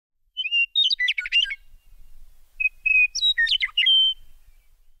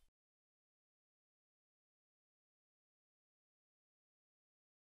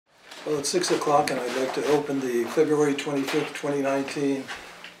Well, it's 6 o'clock and I'd like to open the February 25th, 2019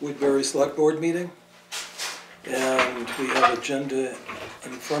 Woodbury Select Board meeting. And we have agenda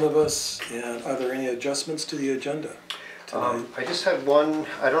in front of us, and are there any adjustments to the agenda tonight? I just had one.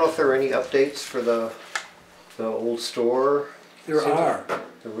 I don't know if there are any updates for the old store. There are.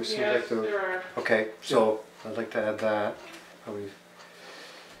 There are. Okay, so I'd like to add that. Probably.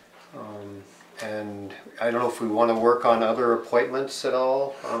 And I don't know if we want to work on other appointments at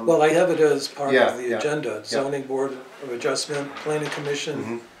all. Well, I have it as part of the agenda. Zoning Board of Adjustment, Planning Commission.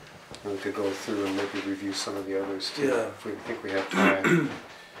 Mm-hmm. We could go through and maybe review some of the others too, if we think we have time.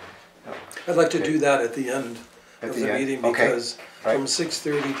 I'd like to do that at the end of the meeting because from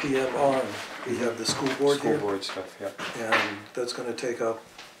 6:30 p.m. on, we have the school board here. School board stuff, yeah. And that's going to take up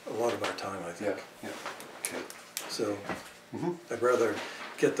a lot of our time, I think. Yeah. Okay. So I'd rather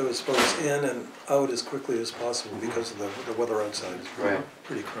get those folks in and out as quickly as possible because of the weather outside is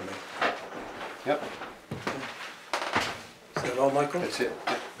pretty crummy. Yep. Okay. Is that all, Michael? That's it.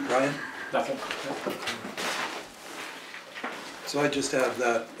 Brian? Nothing. So I just have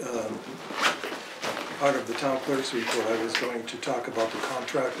that part of the town clerk's report. I was going to talk about the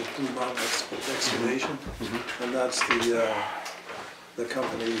contract with Blue Mountain Excavation, and that's the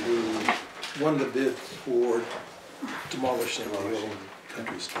company who won the bid for demolishing the old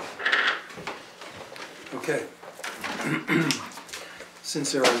country store. Okay.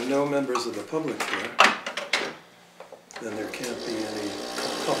 Since there are no members of the public here, then there can't be any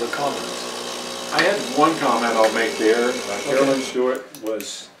public comments. I had one comment I'll make there. Carolyn Stewart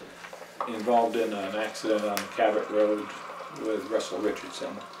was involved in an accident on Cabot Road with Russell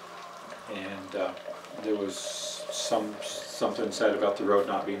Richardson, and there was something said about the road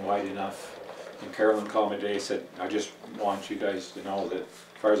not being wide enough. And Carolyn called me today and said, I just want you guys to know that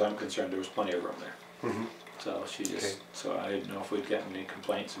as far as I'm concerned, there was plenty of room there. So she just, so I didn't know if we'd gotten any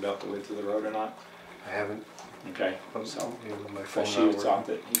complaints about the width of the road or not. I haven't. Okay, so my but she thought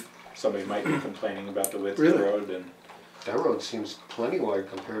that somebody might be complaining about the width of the road, and that road seems plenty wide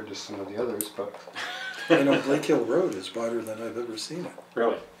compared to some of the others, but I know Blake Hill Road is wider than I've ever seen it.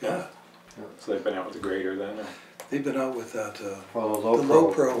 Really? Yeah. So they've been out with the grader then? Or? They've been out with that, the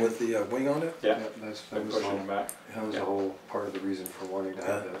low pro with the wing on it. Yeah, that was pushing them back. That was the whole part of the reason for wanting to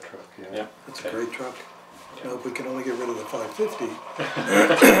have that truck. Yeah, it's a great truck. You know, if we can only get rid of the 550,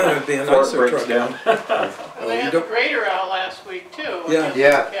 it'd be a nicer truck. Down. Well, they had the grader out last week too.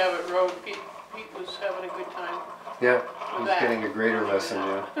 Yeah. Cabot Road, Pete was having a good time. Yeah, he was getting a grader lesson,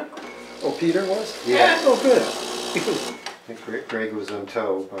 Oh, Peter was? Yeah. Oh, good. I think Greg was on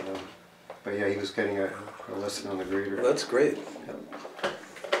tow, but yeah, he was getting a lesson on the grader. Well, that's great.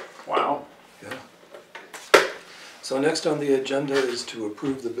 Wow. Yeah. So next on the agenda is to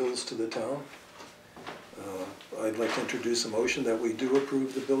approve the bills to the town. I'd like to introduce a motion that we do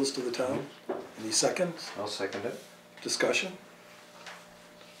approve the bills to the town. Any seconds? I'll second it. Discussion?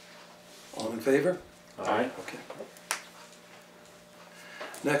 All in favor? Aye. Okay.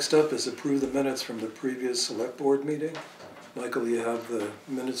 Next up is approve the minutes from the previous select board meeting. Michael, you have the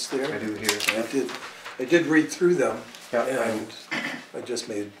minutes there? I do here. I did read through them, and I just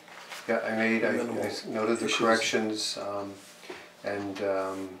made I noted the corrections, and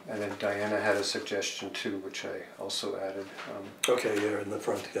then Diana had a suggestion too, which I also added. Okay, yeah, in the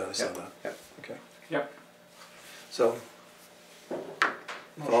front, I saw that. Yep. Okay. Yep. So,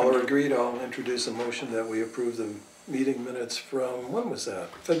 if all are agreed, I'll introduce a motion that we approve the meeting minutes from, when was that?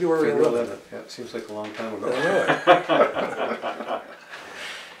 February 11th. Yeah, it seems like a long time ago. I know.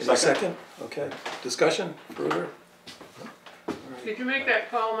 Any second? Okay. Discussion further? Did you make that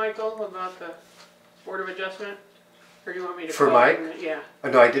call, Michael, about the Board of Adjustment? Or do you want me to For call? Mike? Yeah.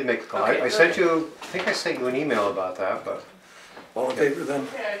 No, I did make a call. Okay, I sent you, I think I sent you an email about that, but. All in favor then?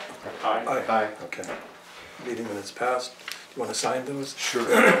 Okay. Aye. Aye. Okay. Meeting minutes passed. Do you want to sign those?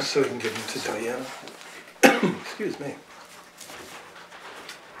 Sure. So you can give them to Diana. Excuse me.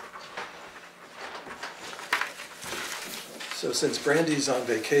 So since Brandy's on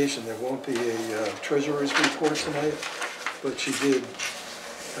vacation, there won't be a treasurer's report tonight, but she did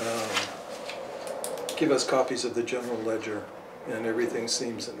give us copies of the general ledger, and everything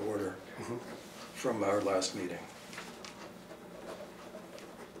seems in order from our last meeting.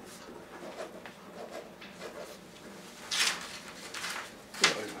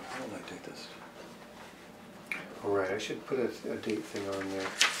 How did I take this? All right, I should put a date thing on there.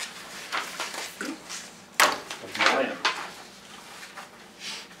 Brian.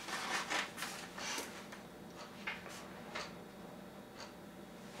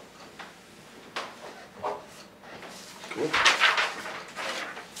 Cool.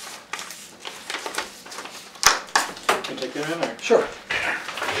 Can you take that in there? Sure.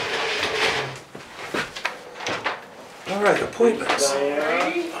 All right, appointments. Diana?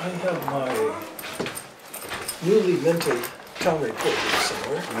 I have my newly minted town report here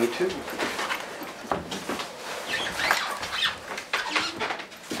somewhere. Me too.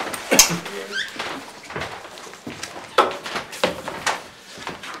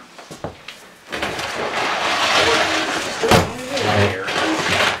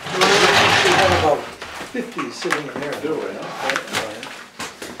 We have about 50 sitting in there. Do it, okay. Brian.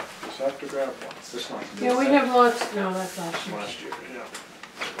 Just have to grab one. This one's Yeah, we have lots, no, that's last year. last year,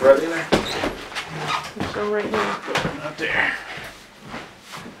 yeah. Right in there? Let's go right here. Not there.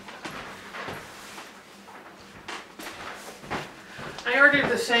 I ordered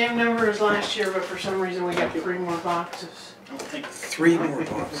the same number as last year, but for some reason we got 3 more boxes. I don't think 3 more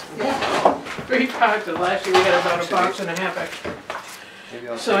boxes. Yeah. 3 boxes, last year we got about a box and a half extra. Maybe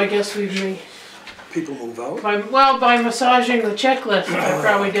I'll So I take- guess we've made, People move out? by massaging the checklist, I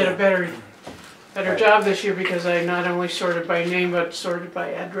probably did a better Right. job this year because I not only sorted by name, but sorted by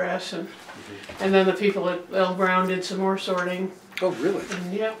address and then the people at L Brown did some more sorting. Oh, really?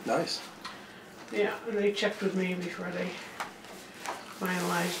 And yeah, Nice. yeah, and they checked with me before they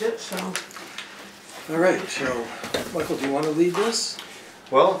finalized it, so. All right, so, Michael, do you want to lead this?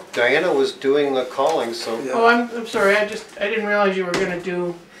 Well, Diana was doing the calling, so Yeah. Oh, I'm sorry, I didn't realize you were gonna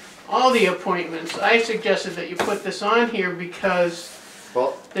do all the appointments. I suggested that you put this on here because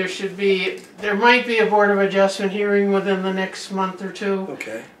well, there might be a Board of Adjustment hearing within the next month or 2,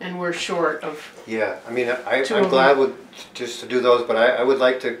 Okay. and we're short of, yeah. I mean, Two I'm of glad with just to do those, but I would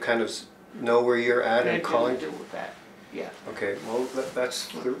like to kind of know where you're at I in didn't calling. do with that, yeah. Okay, well, that's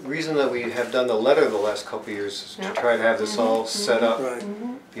the reason that we have done the letter the last couple of years is to Yeah. try to have this all set up Right.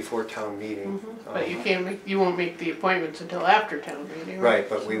 before town meeting. But you won't make the appointments until after town meeting, right? Right,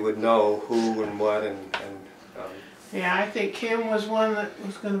 but we would know who and what and Yeah, I think Kim was one that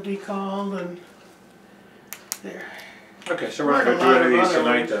was gonna be called and there. Okay, so we're not Learned a gonna do lot any of of these other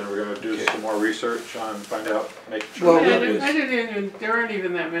tonight ones. then, we're gonna do Okay. some more research on, find out, make Well, sure Yeah, that is. I didn't even, there aren't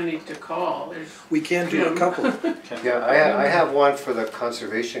even that many to call. There's, We can do a couple. yeah, I have one for the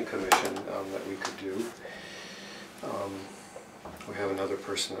Conservation Commission that we could do. We have another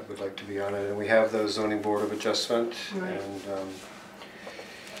person that would like to be on it, and we have the Zoning Board of Adjustment, Right. and,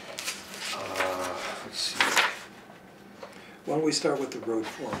 let's see, Why don't we start with the road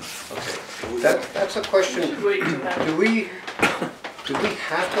foreman? okay. That's a we question, should wait till that. do we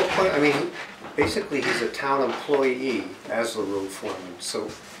have to appoint, I mean, basically he's a town employee as the road foreman, so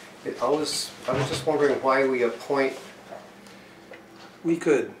I was just wondering why we appoint. We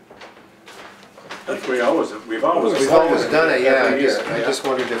could, That's we've always We've always done it, yeah, every year, I just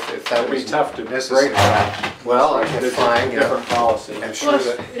wondered if that It'd be was tough to break necessary. that. Well, I It's can a find, different policy. I'm sure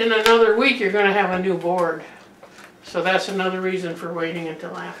Plus, that, in another week, you're gonna have a new board. So that's another reason for waiting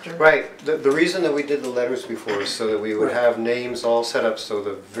until after. right, the reason that we did the letters before is so that we would Right. have names all set up, so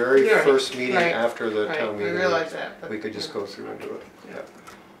the very Right, first meeting right, after the Right, town we meeting, realize that, but. we could just go through and do it, yeah.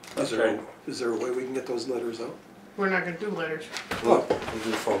 is there a way we can get those letters out? We're not gonna do letters. We'll do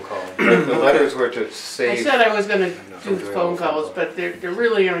a phone call. The letters were to I save, said I was gonna do doing all phone the phone calls, calls. but there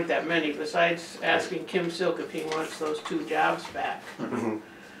really aren't that many, besides asking Kim Silk if he wants those 2 jobs back. Mhm.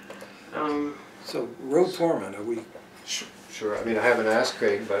 So, road foreman, are we, Sure, I mean, I haven't asked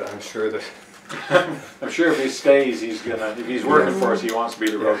Greg, but I'm sure that, I'm sure if he stays, if he's working for us, he wants to be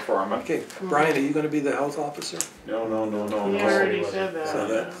the road foreman. okay, Brian, are you gonna be the health officer? No, He already said that. So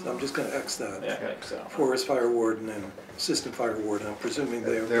that, I'm just gonna X that. Yeah, I think so. Forest fire warden and assistant fire warden, I'm presuming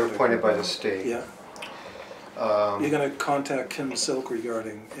they're appointed by the state. Yeah, you're gonna contact Kim Silk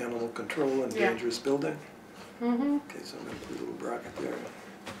regarding animal control and Yeah. dangerous building? Mm-hmm. Okay, so I'm gonna put a little bracket there.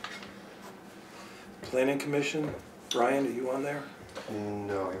 Planning commission, Brian, are you on there?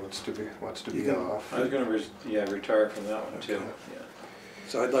 No, he wants to be You can- off. I was gonna, retire from that one too, Okay. yeah.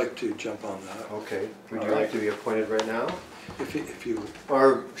 So I'd like to jump on that, Okay, would All you like right. to be appointed right now? if you,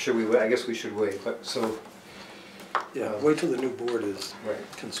 Or should we, I guess we should wait, but, so, yeah, wait till the new board is right,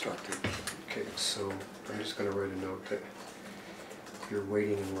 constructed. okay, so I'm just gonna write a note that you're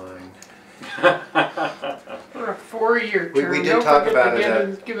waiting in line. For a 4-year We- term. we did Don't talk forget about to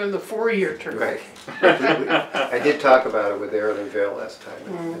it give him the 4-year term. Right. I did talk about it with Aaron and Vale last time,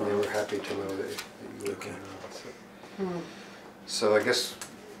 and they were happy to know that you were Okay. going on. So I guess,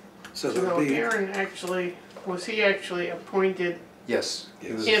 So So there'll be, Aaron was he actually appointed yes.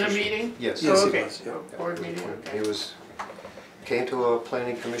 he was in a official. meeting? Yes. Yes, Oh, he okay. was, yeah. Yeah, Board he was meeting, appointed. okay. He came to a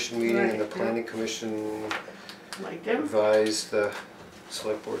planning commission meeting, and the Right, yeah. planning commission Liked him? advised the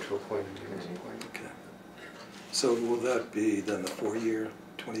select board to appoint him. He was appointed. okay. So will that be then the 4-year,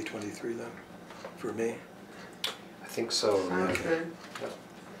 2023 then, for me? I think so. Sounds yeah. good.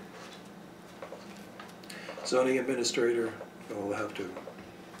 Zoning administrator, we'll have to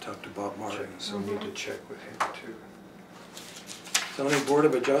talk to Bob Martin. So we need to check with him too. Zoning Board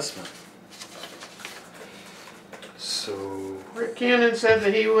of Adjustment. So, Rick Cannon said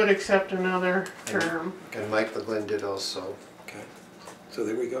that he would accept another term. and Mike McGlynn did also. Okay, so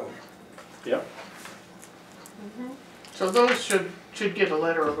there we go. Yep. So those should get a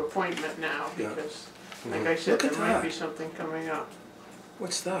letter of appointment now, Yeah. because, like I said, Look at there might that. be something coming up.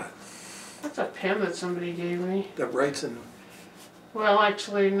 What's that? That's a pen that somebody gave me. That writes in, Well,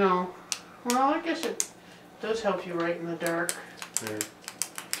 actually, no. Well, I guess it does help you write in the dark.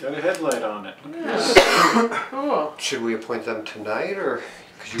 Got a headlight on it. Yeah. Cool. Should we appoint them tonight, or,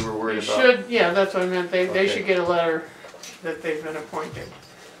 because you were You worried about? should, yeah, that's what I meant. They Okay. should get a letter that they've been appointed.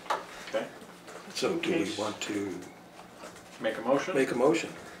 Okay. so do we case. want to Make a motion? make a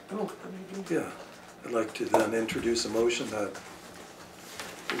motion? Oh, what do you do? Yeah, I'd like to then introduce a motion that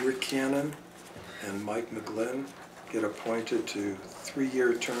Rick Cannon and Mike McGlynn get appointed to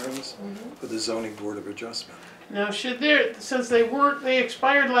 3-year terms for the Zoning Board of Adjustment. Now, should there, since they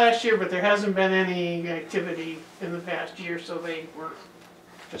expired last year, but there hasn't been any activity in the past year, so they weren't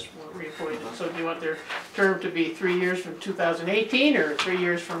reappointed. So do you want their term to be 3 years from 2018 or 3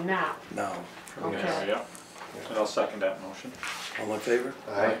 years from now? Now, Okay. Yeah, yeah. And I'll second that motion. all in favor?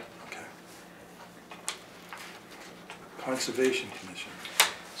 Aye. Okay. Conservation Commission.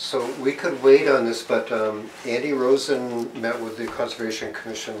 So we could wait on this, but Andy Rosen met with the Conservation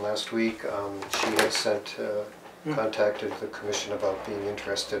Commission last week. She had contacted the commission about being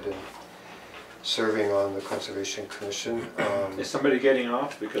interested in serving on the Conservation Commission. Is somebody getting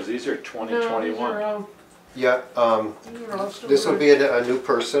off? Because these are No, 2021. Yeah, these are all still this will good. be a new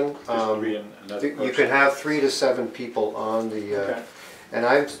person. Just be another You person. can have 3 to 7 people on the, Okay. and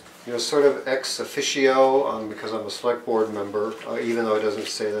I'm, sort of ex officio, because I'm a select board member, even though it doesn't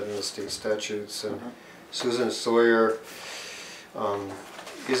say that in the state statutes. And Susan Sawyer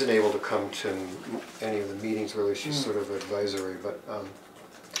isn't able to come to any of the meetings, really. She's sort of advisory,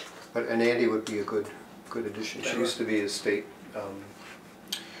 and Andy would be a good addition. She used to be a state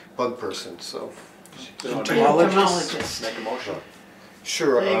bug person, so. So, Entomologist. Make a motion.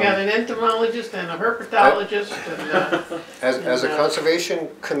 Sure. They got an entomologist and a herpetologist and As a and, Conservation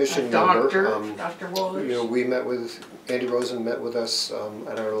Commission a member, doctor, Dr. Wohlers. we met with, Andy Rosen met with us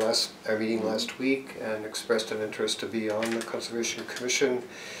at our meeting last week and expressed an interest to be on the Conservation Commission.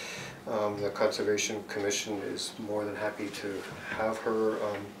 The Conservation Commission is more than happy to have her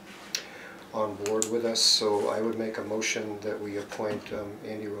on board with us, so I would make a motion that we appoint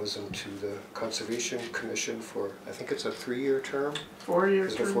Andy Rosen to the Conservation Commission for, I think it's a 3-year term? 4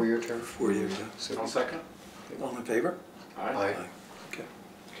 years. Is it a 4-year term? 4 years, yeah. So- I'll second. All in favor? Aye. Okay.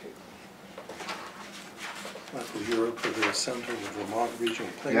 Michael, you're up for the Central Vermont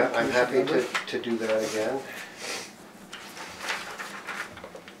Regional Planning Yeah, Commission I'm happy member? to do that again.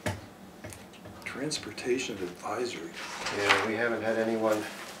 Transportation Advisory. Yeah, we haven't had anyone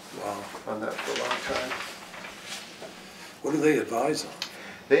Wow. on that for a long time. What do they advise on?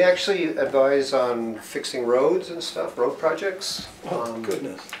 They actually advise on fixing roads and stuff, road projects. Oh,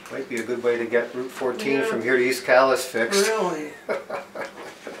 goodness. Might be a good way to get Route 14 Yeah. from here to East Calais fixed. Really?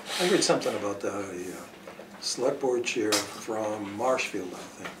 I heard something about the select board chair from Marshfield, I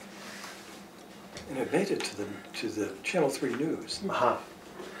think. And it made it to the Channel 3 News. Uh-huh.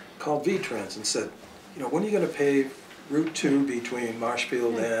 Called V-Trans and said, when are you gonna pave Route 2 between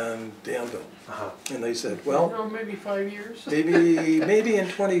Marshfield and Danville? Uh-huh. And they said, well, No, maybe 5 years. maybe in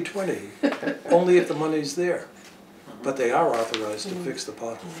 2020, only if the money's there. But they are authorized to fix the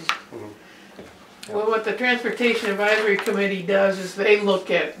potholes. Well, what the Transportation Advisory Committee does is they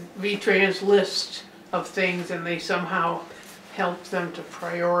look at V-Trans list of things and they somehow help them to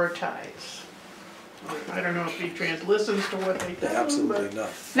prioritize. I don't know if V-Trans listens to what they tell them, Absolutely but not.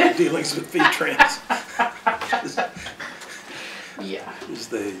 No dealings with V-Trans. yeah. Is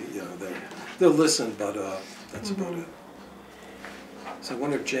they'll listen, but that's about it. So I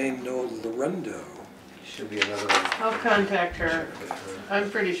wonder if Jane Lorendo. Should be another one. I'll contact her. I'm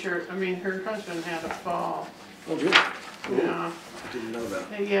pretty sure, her husband had a fall. Oh, really? Yeah. I didn't know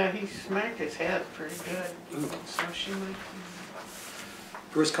that. Yeah, he smacked his head pretty good. Ooh. So she might.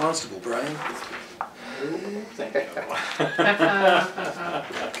 First Constable, Brian. Okay,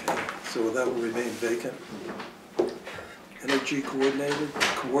 so that will remain vacant. Energy Coordinator.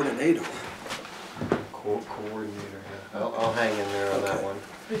 Coordinator, yeah. I'll hang in there on that Okay. one.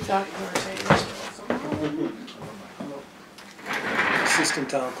 We thought you were saying. Assistant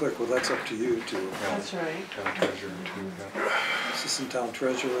Town Clerk, well, that's up to you to, That's right. Town treasurer too, yeah. Assistant Town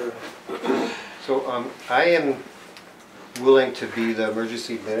Treasurer. So I am willing to be the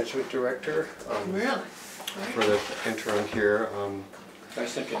emergency management director. Really? for the interim here. I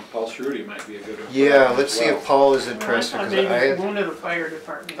was thinking Paul Schrudy might be a good one. Yeah, let's see Well, if Paul is Well, I interested, thought because maybe one of the fire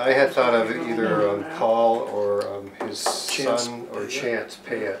department. I had thought of people either know that. Paul or his Chance son or Payette. Chance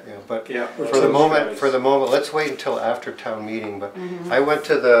Payette, you know, but Yeah. for the moment, let's wait until after town meeting, but I went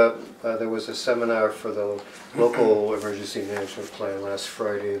to there was a seminar for the local emergency management plan last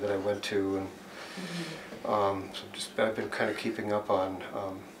Friday that I went to, and I've been kind of keeping up on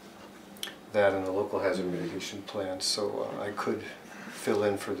that and the local hazard mitigation plan, so I could fill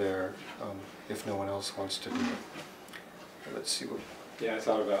in for there if no one else wants to do it. Let's see what. Yeah,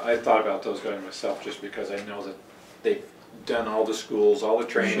 I thought about those guys myself, just because I know that they've done all the schools, all the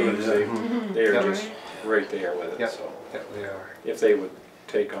trainings, Sure, they're Yep. just right there with it, Yep. so. Yeah, they are. If they would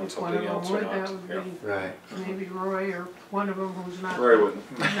take on If one something of else them or would, that not. would Yeah. be Right. maybe Roy or one of them who's not. Roy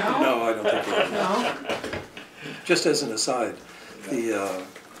wouldn't. No? No, I don't think we would. No? Just as an aside,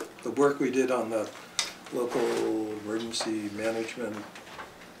 the work we did on the local emergency management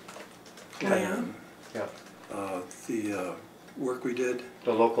plan, Yeah. the work we did,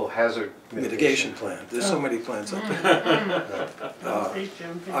 The local hazard mitigation plan, there's so many plans out there. Hey,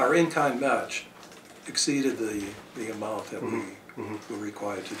 Jim. Our in-kind match exceeded the amount that we were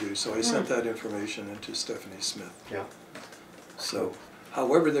required to do, so I sent that information into Stephanie Smith. Yeah, So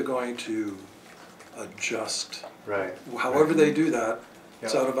however they're going to adjust, right. however they do that,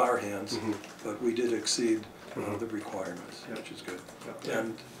 it's Yeah. out of our hands, Mhm. but we did exceed the requirements, Yeah. which is good. Yeah.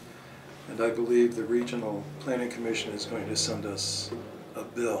 And I believe the Regional Planning Commission is going to send us a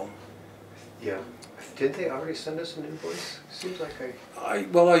bill. Yeah. Did they already send us an invoice? Seems like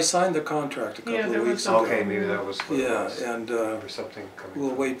Well, I signed the contract a Yeah, couple there of was weeks some- ago. Okay, maybe that was what it Yeah, was. and Or something coming. we'll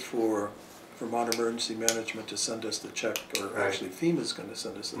from- wait for Vermont Emergency Management to send us the check, or Right. actually FEMA's gonna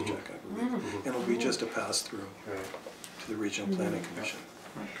send us the check, I believe. And it'll be just a pass-through Right. to the Regional Planning Commission.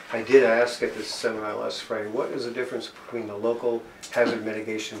 I did ask at this seminar last Friday, what is the difference between the local hazard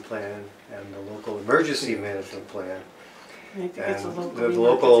mitigation plan and the local emergency management plan? I think it's a And local the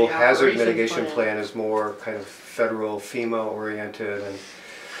local emergency hazard operations mitigation plan is more kind of federal FEMA oriented,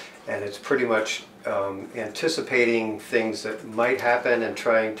 and it's pretty much anticipating things that might happen and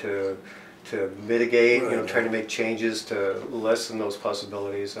trying to mitigate, Right. trying to make changes to lessen those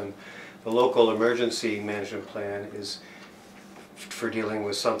possibilities. And the local emergency management plan is for dealing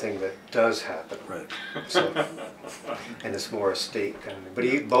with something that does happen. Right. So, and it's more a state kind of,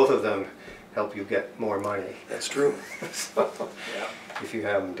 but both of them help you get more money That's true. Yeah. if you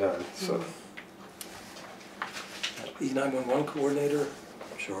have them done, so. E911 coordinator,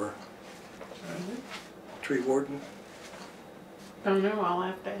 sure. Tree warden, Don't know, I'll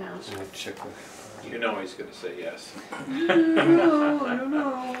have to ask. Let me check with, You know he's gonna say yes. No, I don't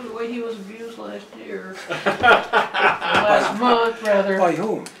know, the way he was abused last year. Last month, rather. by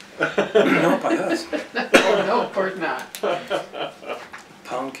whom? Not by us. Oh, no, of course not.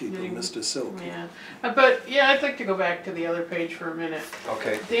 Pound keeper, Mr. Silk. Yeah, but yeah, I'd like to go back to the other page for a minute.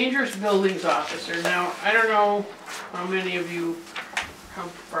 okay, Dangerous buildings officer. Now, I don't know how many of you, how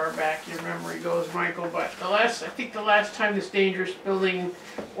far back your memory goes, Michael, but I think the last time this dangerous building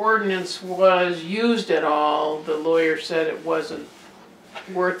ordinance was used at all, the lawyer said it wasn't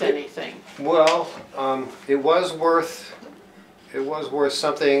worth anything. well, it was worth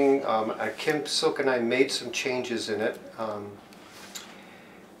something. Kim Silk and I made some changes in it.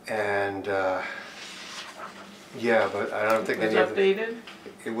 And, yeah, but I don't think Was any of it. updated?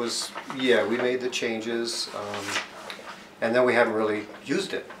 It was, yeah, we made the changes, and then we haven't really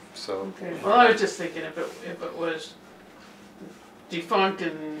used it, so. Okay, well, I was just thinking if it was defunct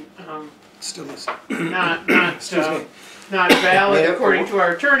and, Still is. not, Excuse me. not valid Yeah, according to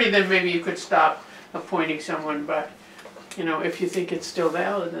our attorney, then maybe you could stop appointing someone, but, if you think it's still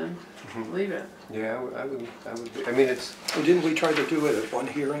valid, then leave it. Yeah, I would, I mean, it's, Well, didn't we try to do it at one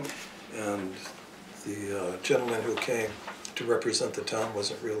hearing? And the gentleman who came to represent the town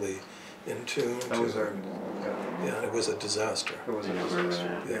wasn't really in tune that was to, our, yeah, it was a disaster. it was a I don't remember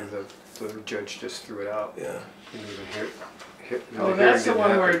disaster. that. Yeah, the judge just threw it out. Yeah, Didn't even hear. Oh, that's the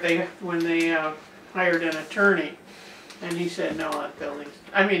one where when they hired an attorney, and he said, no, that building's,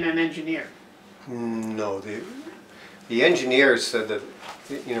 an engineer. No, the engineers said that,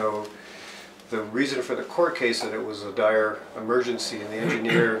 the reason for the court case that it was a dire emergency, and the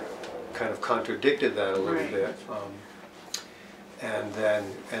engineer kind of contradicted that a little Right. bit. And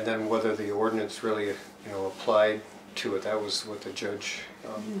then whether the ordinance really, applied to it, that was what the judge,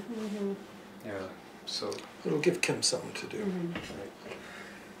 yeah, so. it'll give Kim something to do.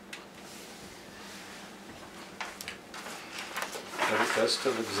 But it does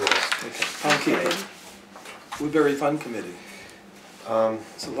still exist. Okay, Pound keeper, Woodbury Fund Committee.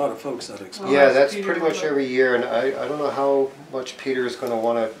 It's a lot of folks that expect. Yeah, that's that's Peter pretty much Woodbury. every year, and I don't know how much Peter is gonna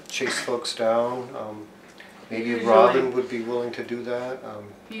wanna chase folks down. Maybe Usually- Robin would be willing to do that.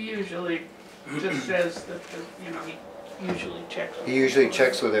 He usually just says that, he usually checks. with He usually people.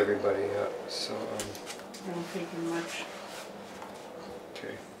 checks with everybody, yeah, so, Won't take him much.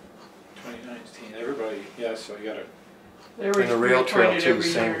 okay. 2019, everybody, yeah, so you gotta, They were And the rail trail appointed too, every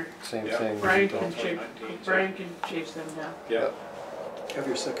same, year. same Yeah. thing. Brian Don't- can chase, 2019, so- Brian can chase them down. yeah, Have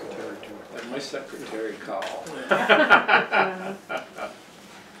your secretary do it. let my secretary call.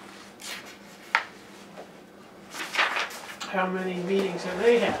 How many meetings have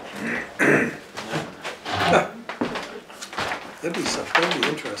they had? That'd be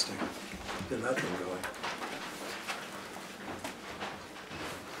interesting, in that one going.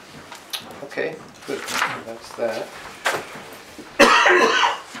 Okay, good, that's that.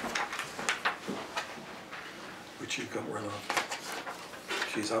 Which you've got run off.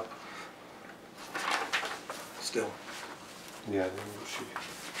 She's up. Still. Yeah.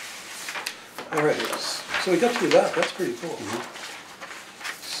 All right, so we got through that, that's pretty cool.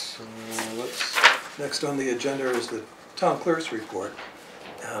 So let's, Next on the agenda is the town clerk's report.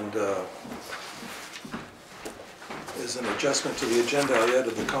 And as an adjustment to the agenda, I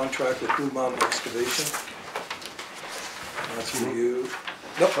added the contract with Blue Mountain Excavation. That's for you.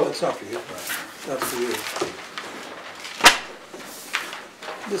 Nope, that's not for you. That's for you.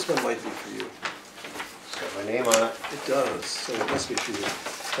 This one might be for you. it's got my name on it. It does, so it must be for you.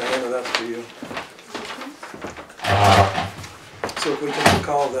 Diana, that's for you. So if we can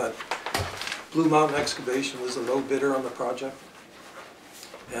recall that Blue Mountain Excavation was the low bidder on the project.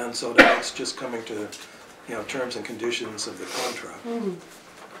 And so now it's just coming to, terms and conditions of the contract.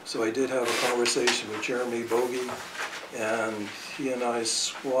 So I did have a conversation with Jeremy Bogie, and he and I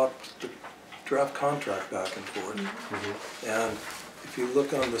swapped the draft contract back and forth. And if you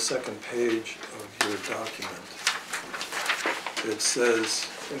look on the second page of your document, it says,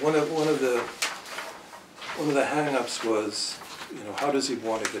 one of the hang-ups was, how does he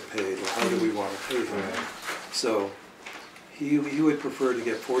want to get paid, or how do we want to pay him? So he would prefer to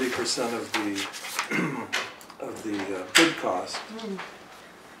get 40% of the bid cost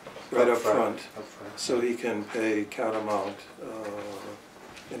right up front, so he can pay Catamount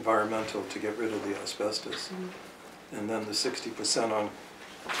Environmental to get rid of the asbestos, and then the 60% on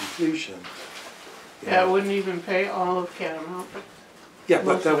completion. Yeah, I wouldn't even pay all of Catamount, but Yeah, but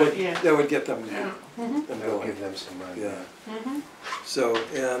most of it, yeah. that would get them yeah. them That'll going. give them some money. Yeah. So,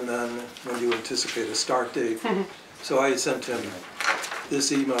 and then when you anticipate a start date, so I sent him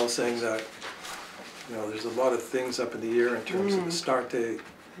this email saying that, there's a lot of things up in the air in terms of the start date,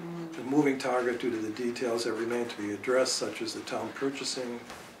 the moving target due to the details that remain to be addressed, such as the town purchasing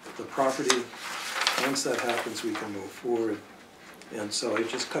the property. Once that happens, we can move forward. And so I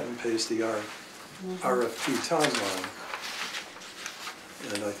just cut and paste the RFP timeline.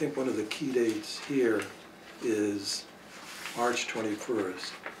 And I think one of the key dates here is March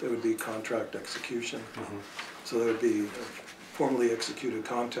 21st. There would be contract execution. So there would be a formally executed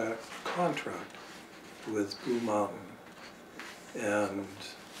contract with Blue Mountain. And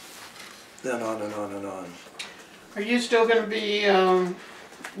then on and on and on. Are you still gonna be,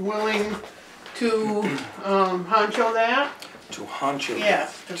 willing to, honcho that? To honcho.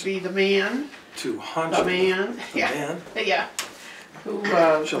 Yes, to be the man, To honcho. the man, The yeah, man? yeah. Who,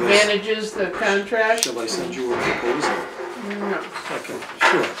 Shall I- manages the contract? Shall I send you a proposal? No. Okay,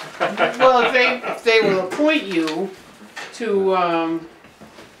 sure. Well, if they will appoint you to,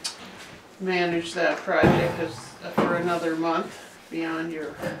 manage that project for another month beyond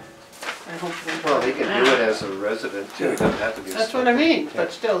your, I hope. Well, he can do it as a resident too, he doesn't have to be a That's what I mean, selectman.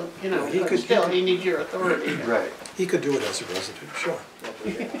 but still, Well, he but could- still, he needs your authority. Right. He could do it as a resident, sure.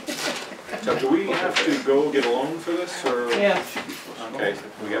 So do we have to go get a loan for this, or? Yeah, Okay,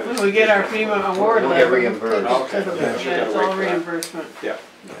 we got when we get our FEMA award We'll get letter. reimbursed. Okay. Yeah, Yeah, it's we gotta all wait for that. reimbursement, Yeah,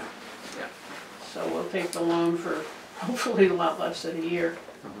 so we'll take the loan for hopefully a lot less than a year.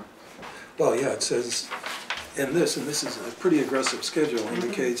 Well, yeah, it says, and this is a pretty aggressive schedule,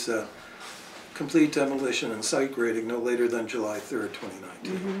 indicates that complete demolition and site grading no later than July 3rd,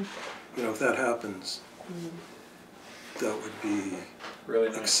 2019. If that happens, that would be really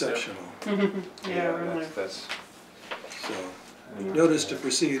nice. exceptional. Yeah, really. That's, So, notice to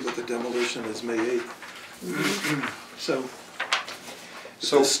proceed with the demolition is May 8th. So, if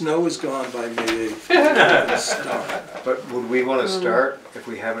So- the snow is gone by May 8th, we can start. but would we wanna start if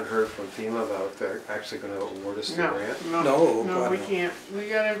we haven't heard from FEMA about if they're actually gonna award us the No, grant? No, no, God, we no. can't, we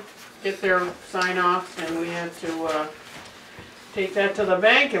gotta get their sign off and we have to, take that to the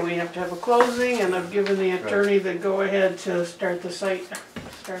bank and we have to have a closing, and I've given the attorney the go-ahead to start the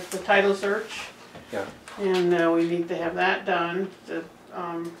start the title search. Yeah. And we need to have that done.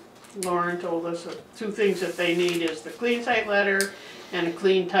 Lauren told us that 2 things that they need is the clean site letter and a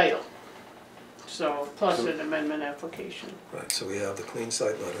clean title. So, plus an amendment application. Right, so we have the clean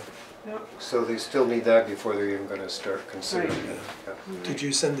site letter. Yep. So they still need that before they're even gonna start considering Right. it. Yeah. Did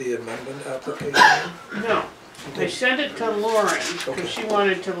you send the amendment application? No, I sent it to Lauren, Okay. because she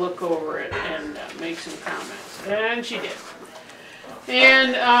wanted to look over it and make some comments, and she did.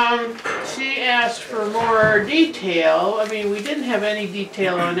 And she asked for more detail. I mean, we didn't have any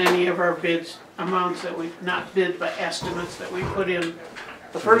detail on any of our bids, amounts that we, not bid, but estimates that we put in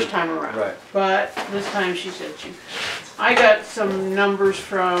the first time around. Right. But this time she said I got some numbers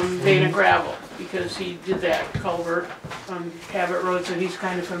from Dana Gravel, because he did that culvert on Cabot Road, so he's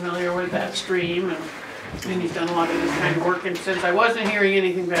kind of familiar with that stream, and he's done a lot of this kind of work. And since I wasn't hearing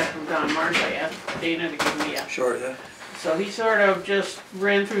anything back from Don Marsh, I asked Dana to give me a. Sure, yeah. So he sort of just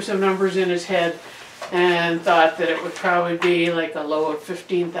ran through some numbers in his head and thought that it would probably be like a low of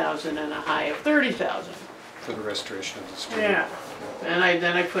 15,000 and a high of 30,000. For the restoration of the street. Yeah. And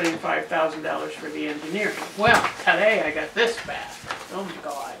then I put in $5,000 for the engineering. Well, today I got this back. Oh my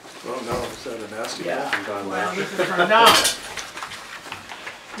God. Well, no, is that a nasty one? Yeah. From Don Well, Marsh. this is from Don.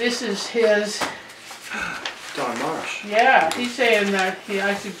 This is his. Don Marsh. Yeah, he's saying that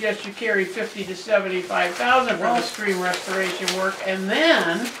I suggest you carry 50 to 75,000 for the stream restoration work, and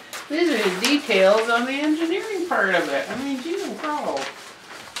then these are his details on the engineering part of it. I mean, geez and crow.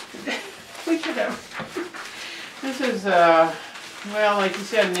 We should have. This is well, like he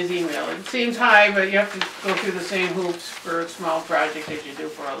said in his email, it seems high, but you have to go through the same hoops for a small project as you do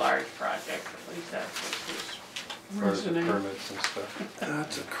for a large project. At least that's what his For the reasoning. permits and stuff.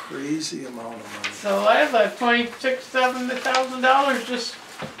 That's a crazy amount of money. So I have like $26,000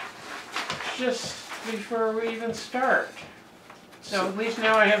 just before we even start. So at least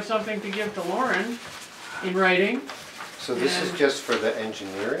now I have something to give to Lauren in writing. So this is And- just for the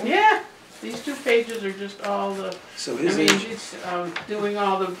engineering? Yeah, these 2 pages are just all the, So I his, mean, it's doing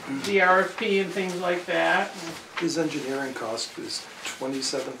all the RFP and things like that. his engineering cost is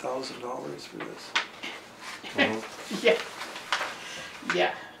 $27,000 for this. Yeah,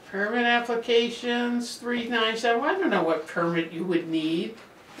 yeah. Permit applications, 397. I don't know what permit you would need.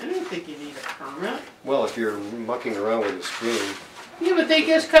 I don't think you need a permit. Well, if you're mucking around with a stream, Yeah, but they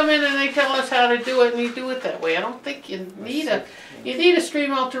just come in and they tell us how to do it, and we do it that way. I don't think you need a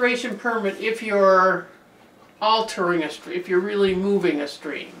stream alteration permit if you're altering a stream, if you're really moving a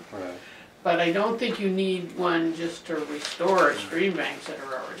stream. right. But I don't think you need one just to restore stream banks that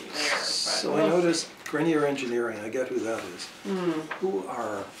are already there. But So I we'll noticed Grenier Engineering, I get who that is. Who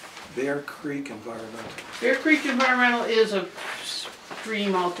are Bear Creek Environmental? Bear Creek Environmental is a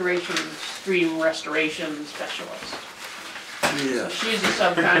stream alteration, stream restoration specialist. Yeah. She's a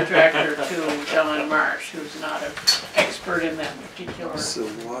subcontractor to Don Marsh, who's not an expert in that particular. So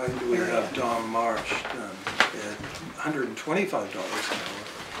why do we area. have Don Marsh done at $125 an hour?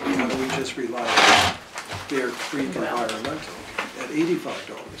 Why don't we just rely on Bear Creek Well. Environmental at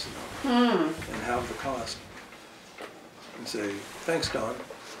 $85 an hour and have the cost? And say, thanks, Don,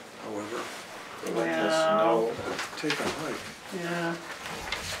 however, let us know, take a hike. Yeah,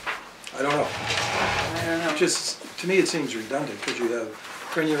 I don't know. I don't know. Just, to me, it seems redundant, because you have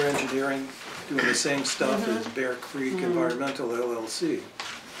Grenier Engineering doing the same stuff as Bear Creek Environmental LLC.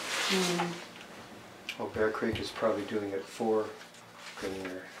 Well, Bear Creek is probably doing it for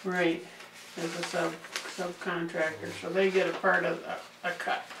Grenier. Right, as a subcontractor, so they get a part of a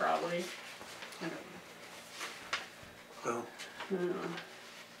cut probably. Well, Yeah.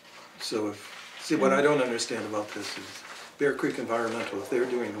 so if, see, what I don't understand about this is Bear Creek Environmental, if they're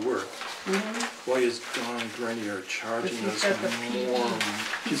doing the work, why is Don Grenier charging Because us he's got the PE. more?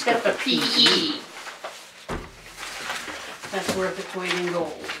 He's got the PE. That's worth its weight in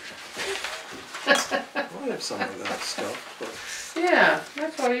gold. I have some of that stuff, but Yeah,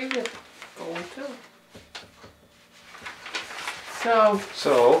 that's why you get gold too. So,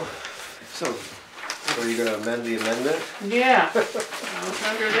 So are you gonna amend the amendment? yeah, I was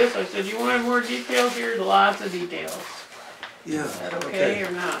under this, I said, you want more details? Here's lots of details. yeah, Is that okay okay.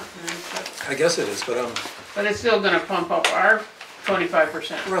 or not? And that's- I guess it is, but But it's still gonna pump up our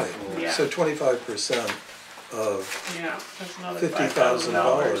 25%. right, Yeah. so 25% of Yeah, that's another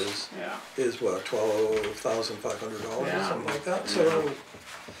 $50,000 Yeah, is what, $12,500, Yeah. something like that? So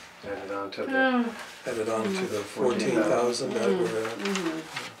Add it on to the, Uh, added on to the 14,000 that we're at.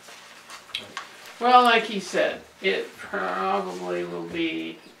 well, like he said, it probably will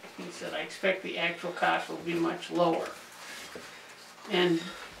be, he said, I expect the actual cost will be much lower. And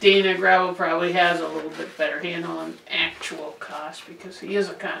Dana Gravel probably has a little bit better handle on actual cost because he is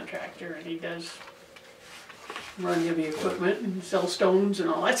a contractor and he does run heavy equipment and sell stones and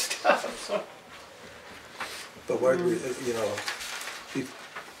all that stuff, so. But why do we, you know,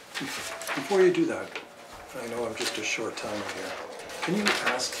 before you do that, I know I'm just a short timer here. Can you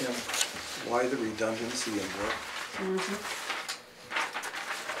ask him why the redundancy in work?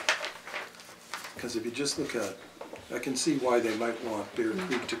 Because if you just look at, I can see why they might want Bear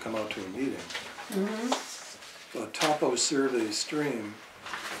Creek to come out to a meeting. But Topo Survey Stream,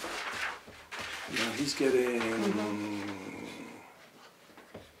 you know, he's getting,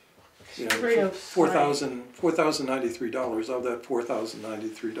 you Rate know, of $4,093. Of that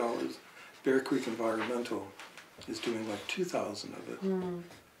 $4,093, Bear Creek Environmental is doing like 2,000 of it.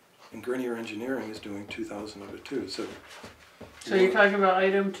 And Grenier Engineering is doing 2,000 of it too, so. So you're talking about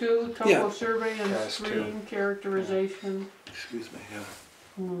item 2, Yeah. topo survey and Yes, two. stream characterization? Excuse me, yeah.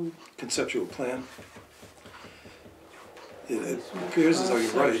 Conceptual plan. It appears as though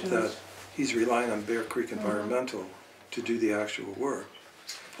you're right, that he's relying on Bear Creek Environmental to do the actual work,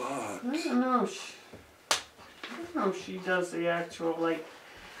 but. I don't know, I don't know if she does the actual, like,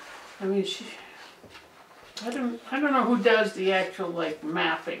 I mean, I don't know who does the actual, like,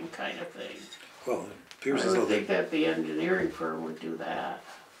 mapping kind of thing. Well, it appears I as though would think they, that the engineering firm would do that.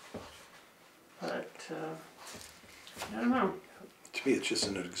 But, I don't know, to me, it's just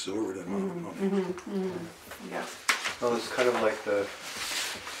an exorbitant amount of money. yeah. Well, it's kind of like the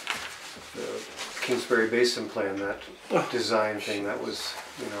Kingsbury Basin Plan, that design thing, that was,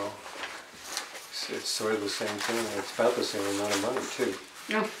 you know, it's sort of the same thing, it's about the same amount of money too.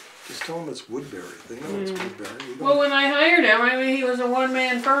 Yeah. Just tell them it's Woodbury, they know it's Woodbury. We Well, don't- when I hired him, I mean, he was a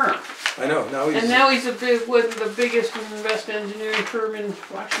one-man firm. I know, now And he's, now he's one of the biggest and best engineering firm in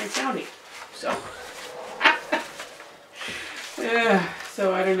Washington County, so. Yeah,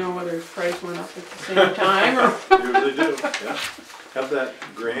 so I don't know whether his price went up at the same time or. Usually do, yeah. Have that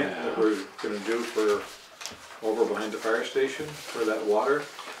grant that we're gonna do for, over behind the fire station for that water.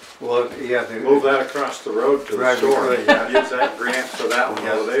 Well, yeah, Move that across the road to the Right, we store. could, yeah. Use that grant for that one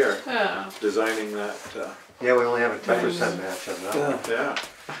Yeah. over there, Yeah, designing that, yeah, we only have a 10% match on that one. yeah,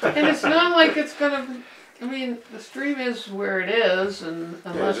 yeah. and it's not like it's gonna, I mean, the stream is where it is and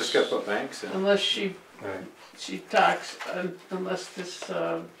Yeah, just gotta unless, put banks in. unless she Right. talks, unless this,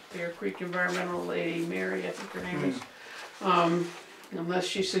 Bear Creek environmental lady, Mary, I think her name is, unless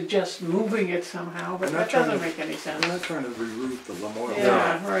she suggests moving it somehow, but I'm that not trying doesn't to- make any sense. I'm not trying to reroute the Lamoille.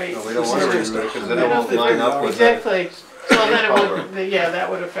 Yeah, right. No, we don't want to This is redo it just- because then I it don't won't think line they up are. with the. Exactly, so then it would, yeah, that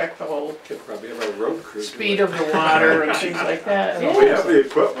would affect the whole Could probably have a road crew. do speed it. of the water and things like that. We have the Yeah.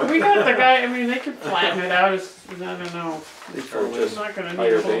 equipment. We got the guy, I mean, they could flatten it out, I don't know, Or it's just not gonna need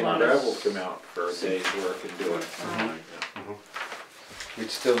hire a whole Dana lot Gravel of. to come out for a day's work and do it. We'd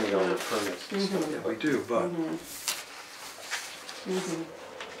still need all the permits and stuff. Yeah, we do, but Mhm.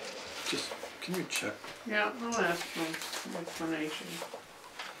 just, can you check, Yeah, I'll ask for explanation.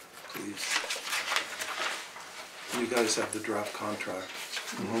 please? You guys have the draft contract.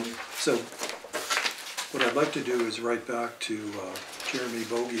 Mm-hmm. So, what I'd like to do is write back to Jeremy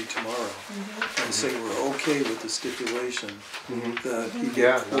Bogey tomorrow and say we're okay with the stipulation that he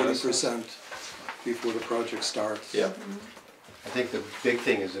Yeah, get no, that's 40% before the project starts. Yep. I think the big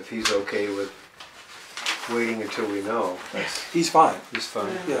thing is if he's okay with waiting until we know, He's fine, he's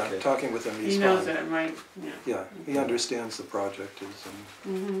fine. yeah, Okay. talking with him, He he's knows fine. that it might, yeah. Yeah, he understands the project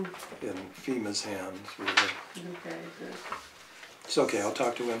is in FEMA's hands, really. Okay, good. It's okay, I'll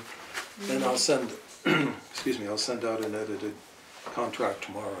talk to him, and I'll send, excuse me, I'll send out an edited contract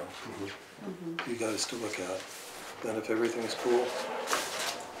tomorrow for you guys to look at. Then if everything's cool,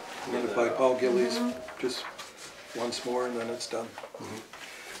 run it by Paul Gillies just once more and then it's done.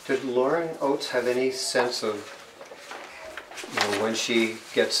 Did Lauren Oates have any sense of, you know, when she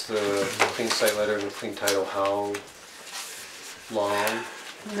gets the clean site letter and the clean title, how long?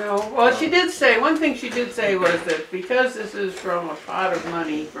 No, well, she did say, one thing she did say was that because this is from a pot of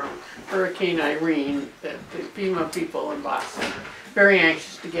money from Hurricane Irene, that the FEMA people in Boston are very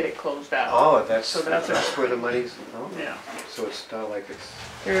anxious to get it closed out. Oh, that's So that's a- where the money's, oh, Yeah, so it's not like it's,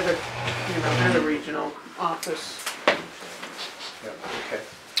 they're the, they're the regional office. yeah, okay.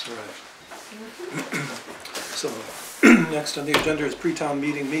 Right. So, next on the agenda is pre-town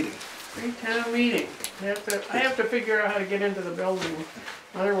meeting. Pre-town meeting. I have to figure out how to get into the building,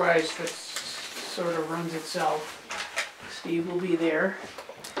 otherwise this sort of runs itself. Steve will be there,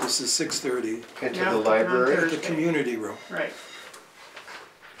 This is 6:30 Into Yeah, the on library? at the Thursday. community room. right.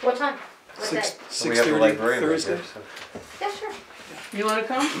 What time? What day? 6:30 We have the librarian right Thursday. there, so. Yeah, sure. You wanna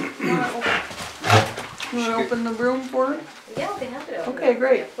come? You wanna open? You wanna open the room for it? Yeah, I'll be happy to. Okay,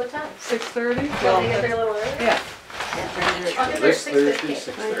 great. What time? 6:30? Do you want me to get there a little early? Yeah. I'll get there at This Thursday, 6:15.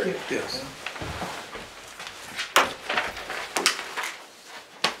 6:30. Thank you. Yes.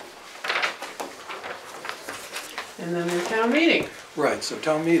 And then there's town meeting. Right, so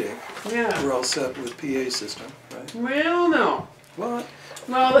town meeting, Yeah. we're all set with PA system, right? Well, no. What?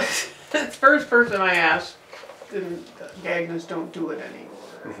 Well, the first person I asked, didn't, Gagnos don't do it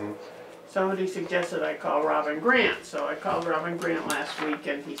anymore. Somebody suggested I call Robin Grant, so I called Robin Grant last week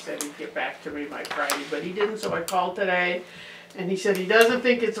and he said he'd get back to me by Friday, but he didn't, so I called today. And he said he doesn't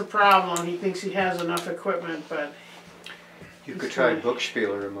think it's a problem, he thinks he has enough equipment, but You could try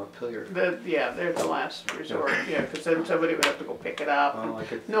Bookspieler in Montpelier. yeah, they're the last resort, yeah, because then somebody would have to go pick it up Well, I and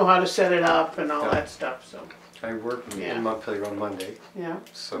could, know how to set it up and all Yeah. that stuff, so, I work Yeah. in Montpelier on Monday, yeah,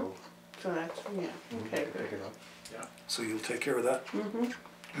 so so that's, yeah, I okay, could good. pick it up. So you'll take care of that?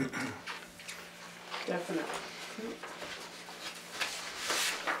 Definitely.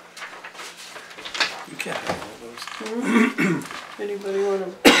 You can't have all those. Anybody want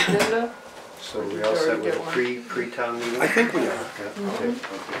an agenda? So Or we did all you set already with get one? pre-town meeting? I think we are. Yeah, okay.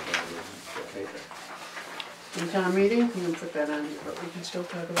 Okay. In town meeting, you can put that on, but we can still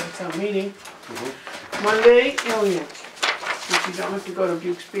talk about town meeting. Mhm. Monday, oh yeah, if you don't have to go to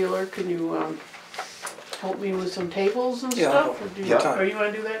Buke Spieler, can you, help me with some tables and Yeah, stuff? Or do you, yeah. or you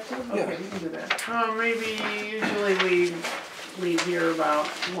wanna do that too? Yeah. Okay, you can do that. Maybe, usually we leave here about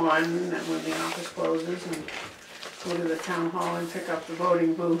 1, and when the office closes, and go to the town hall and pick up the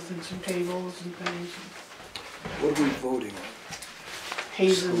voting booth and some tables and things. What are we voting on?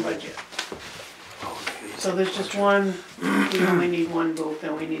 Hazen budget. Oh, the Hazen So there's just budget. one, we only need one booth,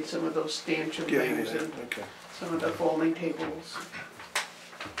 and we need some of those stanchion Yeah, things yeah, and okay. some of the folding tables.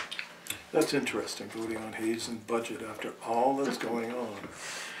 That's interesting, voting on Hazen budget after all that's going on.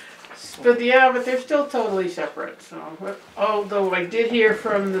 But yeah, but they're still totally separate, so, although I did hear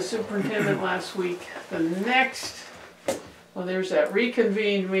from the superintendent last week, the next, well, there's that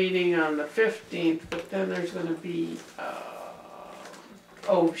reconvened meeting on the 15th, but then there's gonna be,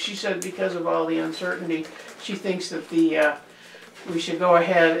 she said because of all the uncertainty, she thinks that we should go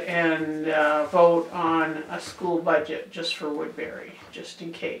ahead and vote on a school budget just for Woodbury, just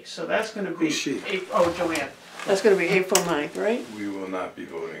in case. So that's gonna be. Who's she? Joanne. That's gonna be April 9th, right? We will not be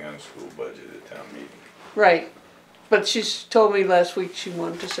voting on a school budget at town meeting. Right. But she's told me last week she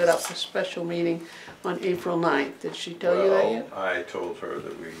wanted to set up a special meeting on April 9th. Did she tell you that yet? Well, I told her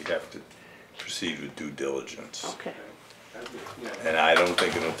that we have to proceed with due diligence. Okay. And I don't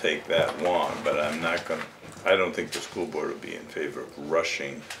think it'll take that long, but I don't think the school board will be in favor of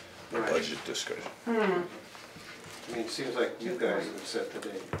rushing the Right. budget discussion. I mean, it seems like you guys would set the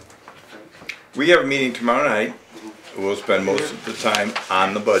date. We have a meeting tomorrow night. We'll spend most of the time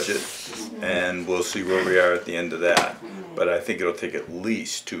on the budget, and we'll see where we are at the end of that. But I think it'll take at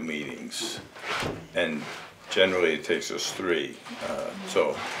least 2 meetings, and generally it takes us 3.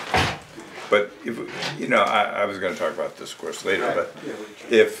 But if, I was gonna talk about this, of course, later, but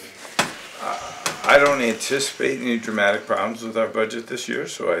if, I don't anticipate any dramatic problems with our budget this year,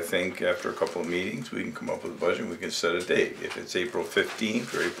 so I think after a couple of meetings, we can come up with a budget and we can set a date. If it's April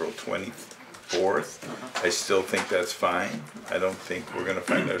 15th or April 24th, I still think that's fine. I don't think we're gonna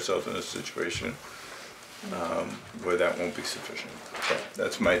find ourselves in a situation where that won't be sufficient. So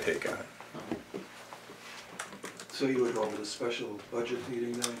that's my take on it. So you would hold a special budget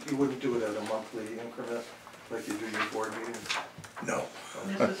meeting then? You wouldn't do it at a monthly increment like you do your board meetings? No.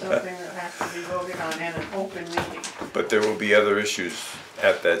 This is something that has to be voted on in an open meeting. But there will be other issues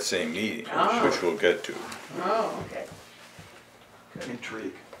at that same meeting, Oh. which we'll get to. Oh, okay.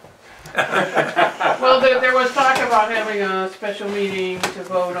 Intrigue. Well, there was talk about having a special meeting to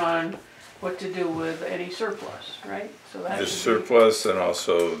vote on what to do with any surplus, right? So that The should be- surplus and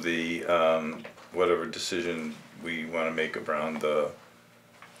also the, whatever decision we want to make around the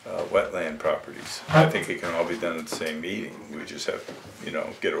wetland properties. I think it can all be done at the same meeting. We just have to,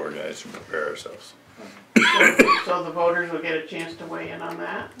 get organized and prepare ourselves. So the voters will get a chance to weigh in on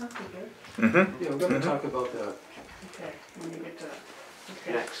that? That'd be good. Mm-hmm. Yeah, we're gonna talk about that Okay, when you get to,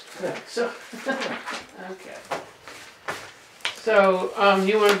 okay. next. So, okay. So,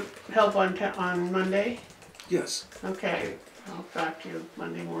 you want help on Monday? Yes, Okay, I'll talk to you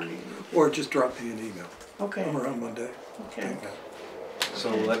Monday morning. or just drop me an email. Okay, I'm around Monday. okay. So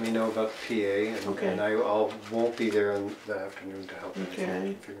let me know about the PA, Okay. and I won't be there in the afternoon to help you if Okay. you're gonna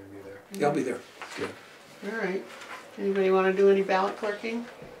be there. Yeah, I'll be there. Good. All right. Anybody wanna do any ballot clerking?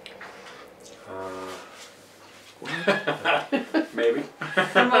 Maybe.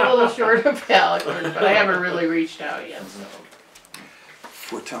 I'm a little short of ballot clerk, but I haven't really reached out yet, so.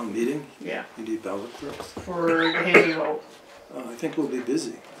 For town meeting, Yeah, you need ballot clerks. for the heavy vote. I think we'll be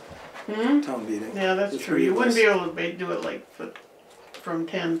busy, Hmm? town meeting. Yeah, that's The true. three You of wouldn't us. be able to do it like from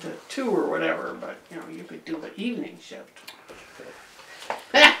 10 to 2 or whatever, but you know, you could do the evening shift.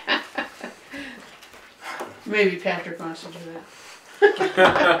 Maybe Patrick wants to do that.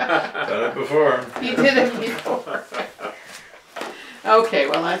 Done it before. He did it before. Okay,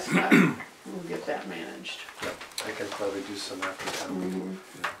 well, that's fine. We'll get that managed. I can probably do some after town meeting.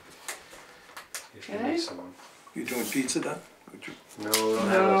 If you Okay. need someone. You doing pizza then? Would you- No, we don't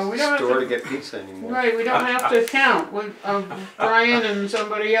No, have we a don't have store to- to get pizza anymore. Right, we don't have to count. Brian and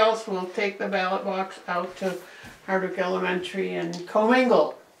somebody else will take the ballot box out to Hardwick Elementary and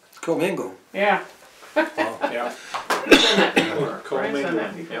commingle. Commingle. Yeah. Wow. Yeah. We've done that before. Brian's done that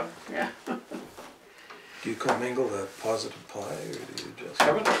Commingle, before. Yeah. Do you commingle the positive pie or do you just?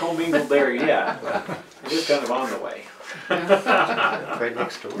 Haven't commingled there yet, but it is kind of on the way. Right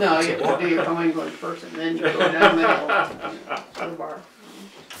next door. No, you have to do your commingling first and then you go down the hill to the bar.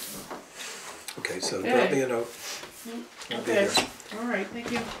 Okay, so Okay. drop me a note. I'll be Okay, here. all right,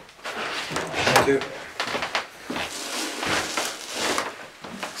 thank you. Thank you.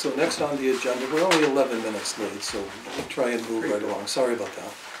 So next on the agenda, we're only 11 minutes late, so we'll try and move right along. Sorry about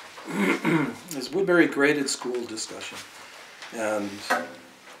that. Is Woodbury graded school discussion. And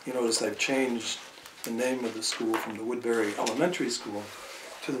you notice I've changed the name of the school from the Woodbury Elementary School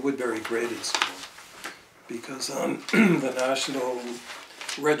to the Woodbury Graded School. Because on the National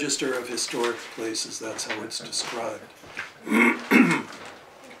Register of Historic Places, that's how it's described.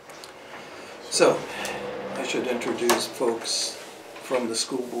 So, I should introduce folks from the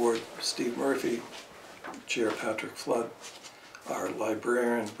school board: Steve Murphy, Chair Patrick Flood, our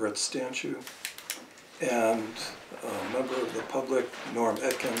librarian Brett Stanchu, and a member of the public, Norm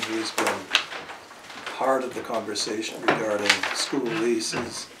Etkin, who's been part of the conversation regarding school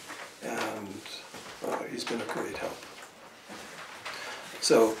leases, and he's been a great help.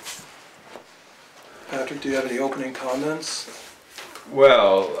 So, Patrick, do you have any opening comments?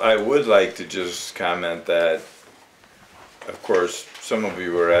 Well, I would like to just comment that, of course, some of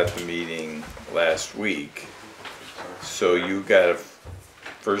you were at the meeting last week, so you got a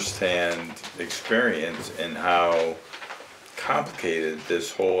firsthand experience in how complicated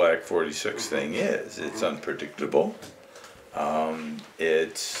this whole Act 46 thing is. It's unpredictable,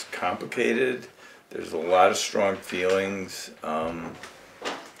 it's complicated, there's a lot of strong feelings.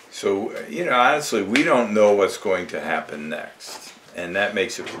 So, you know, honestly, we don't know what's going to happen next. And that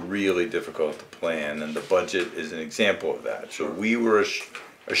makes it really difficult to plan, and the budget is an example of that. So we were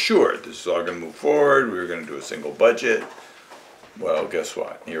assured this is all going to move forward, we were going to do a single budget. Well, guess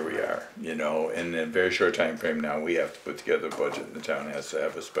what? Here we are. You know, in a very short time frame now, we have to put together a budget, and the town has to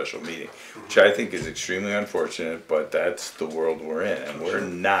have a special meeting, which I think is extremely unfortunate, but that's the world we're in, and we're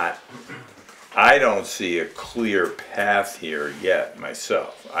not. I don't see a clear path here yet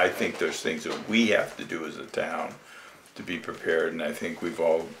myself. I think there's things that we have to do as a town to be prepared, and I think we've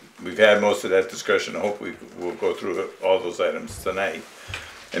had most of that discussion. I hope we'll go through all those items tonight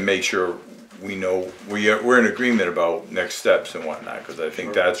and make sure we know we're in agreement about next steps and whatnot, because I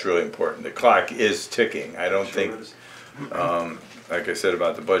think that's really important. The clock is ticking. I don't think, like I said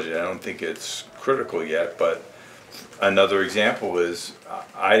about the budget, I don't think it's critical yet, but another example is,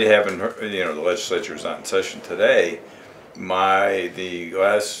 I haven't heard, you know, the legislature is not in session today. The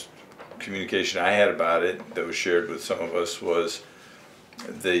last communication I had about it that was shared with some of us was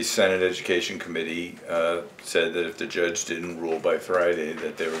the Senate Education Committee said that if the judge didn't rule by Friday,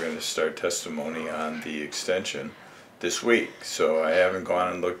 that they were going to start testimony on the extension this week. So I haven't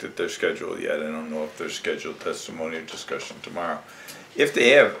gone and looked at their schedule yet. I don't know if they're scheduled testimony or discussion tomorrow. If they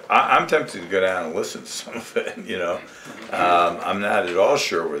have, I'm tempted to go down and listen to some of it, you know. I'm not at all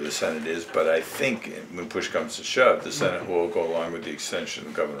sure where the Senate is, but I think when push comes to shove, the Senate will go along with the extension,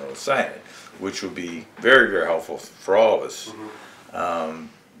 the governor will sign it, which will be very, very helpful for all of us.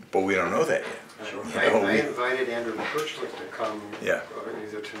 But we don't know that yet. Sure. You know, I invited Andrew Birchlick to come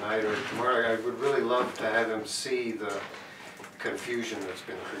either tonight or tomorrow. I would really love to have him see the confusion that's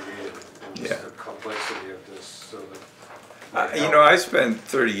been created and just the complexity of this. So that you know, I spent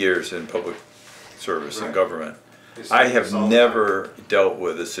 30 years in public service and government. It's I have all never dealt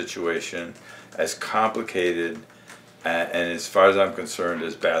with a situation as complicated and as far as I'm concerned,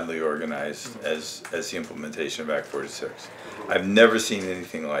 as badly organized as the implementation of Act 46. I've never seen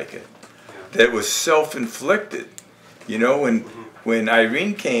anything like it. That was self-inflicted. You know, when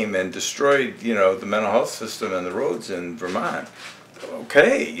Irene came and destroyed, you know, the mental health system and the roads in Vermont,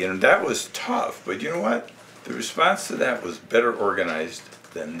 okay, you know, that was tough. But you know what? The response to that was better organized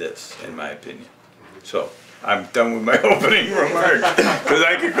than this, in my opinion. So I'm done with my opening remarks, because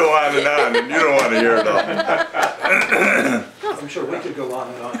I could go on, and you don't want to hear it all. I'm sure we could go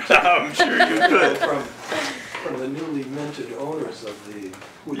on and on. I'm sure you could. From the newly minted owners of the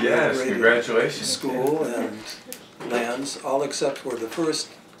Woodbury Yes, Grading congratulations. School and lands, all except for the first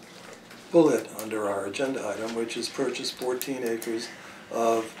bullet under our agenda item, which is purchase 14 acres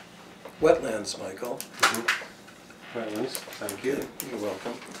of wetlands, Michael. Wetlands, thank you. You're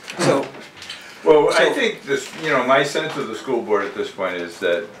welcome. So, Well, I think this, my sense of the school board at this point is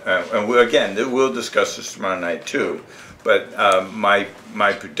that, and we'll discuss this tomorrow night too, but my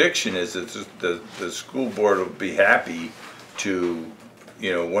prediction is that the school board will be happy to,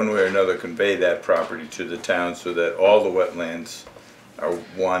 one way or another convey that property to the town so that all the wetlands are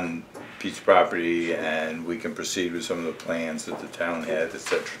one piece of property and we can proceed with some of the plans that the town had, et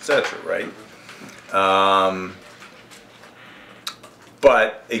cetera, right?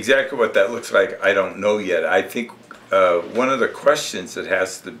 But exactly what that looks like, I don't know yet. I think one of the questions that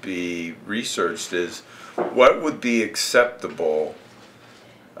has to be researched is what would be acceptable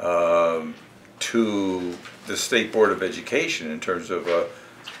to the State Board of Education in terms of,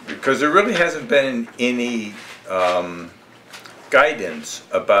 because there really hasn't been any guidance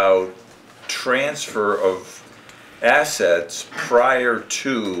about transfer of assets prior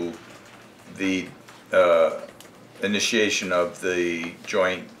to the initiation of the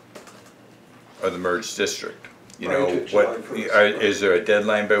joint or the merged district. Is there a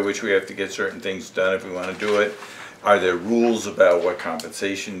deadline by which we have to get certain things done if we want to do it? Are there rules about what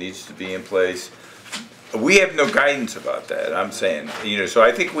compensation needs to be in place? We have no guidance about that. I'm saying, so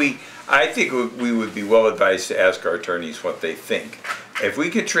I think we would be well advised to ask our attorneys what they think. If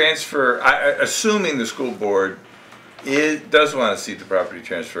we could transfer, assuming the school board does want to see the property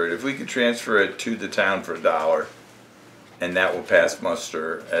transferred, if we could transfer it to the town for $1, and that will pass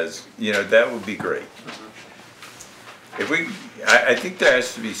muster, as that would be great. I think there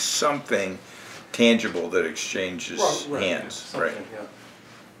has to be something tangible that exchanges hands, right? Yeah.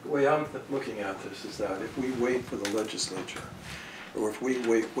 The way I'm looking at this is that if we wait for the legislature, or if we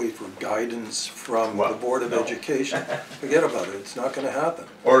wait for guidance from the Board of Education, forget about it, it's not gonna happen.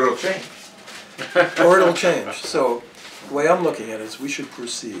 Or it'll change. Or it'll change. So the way I'm looking at it is we should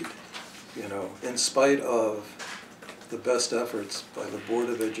proceed, in spite of the best efforts by the Board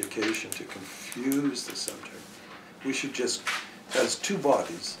of Education to confuse the subject. We should just, as two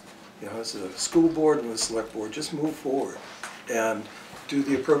bodies, as a school board and the select board, just move forward and do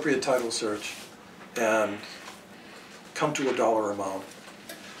the appropriate title search and come to a dollar amount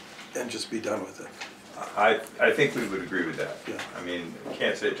and just be done with it. I think we would agree with that. Yeah. I mean, we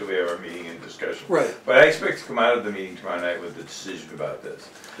can't say till we have our meeting and discussion. Right. But I expect to come out of the meeting tomorrow night with a decision about this.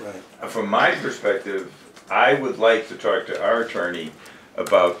 Right. From my perspective, I would like to talk to our attorney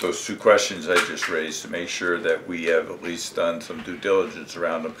about those two questions I just raised to make sure that we have at least done some due diligence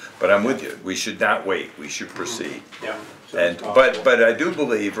around them. But I'm with you. We should not wait. We should proceed. Yeah. But I do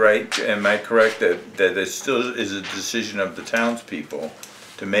believe, right, am I correct, that it still is a decision of the townspeople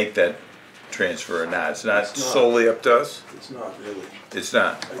to make that transfer or not? It's not solely up to us? It's not really. It's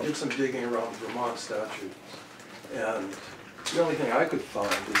not? I did some digging around Vermont statute, and the only thing I could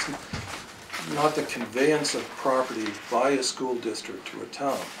find is not the conveyance of property by a school district to a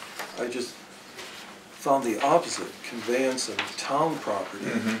town. I just found the opposite, conveyance of town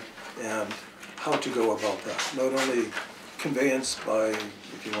property and how to go about that. Not only conveyance by,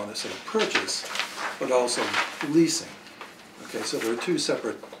 if you want to say purchase, but also leasing. Okay, so there are two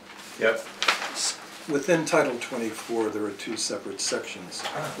separate, within Title 24 there are two separate sections,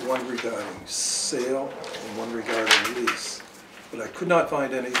 one regarding sale and one regarding lease. But I could not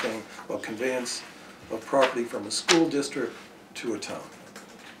find anything about conveyance of property from a school district to a town.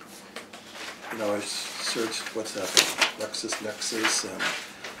 I searched, what's that, LexisNexis and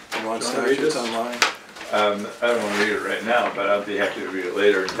Vermont statutes online. I don't want to read it right now, but I'll be happy to read it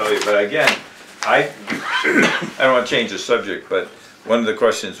later and tell you. But again, I don't want to change the subject, but one of the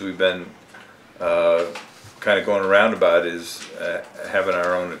questions we've been kind of going around about is having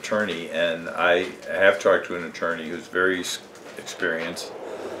our own attorney, and I have talked to an attorney who's very experienced,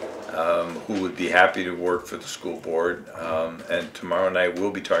 who would be happy to work for the school board, and tomorrow night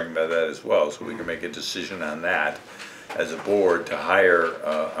we'll be talking about that as well, so we can make a decision on that as a board to hire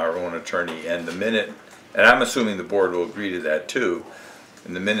our own attorney. And the minute, and I'm assuming the board will agree to that too,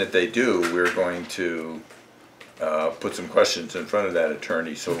 and the minute they do, we're going to put some questions in front of that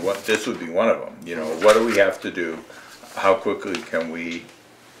attorney. So this would be one of them. What do we have to do? How quickly can we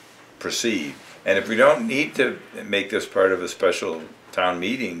proceed? And if we don't need to make this part of a special town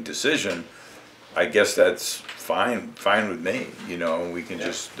meeting decision, I guess that's fine with me, and we can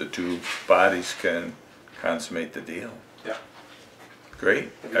just, the two bodies can consummate the deal. Yeah.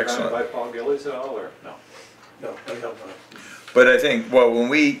 Great, Have you run it excellent. by Paul Gillies at all, or no? No, I have not. But I think, well,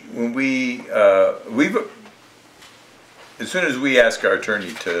 we've, as soon as we ask our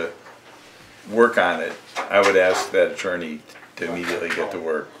attorney to work on it, I would ask that attorney to immediately get to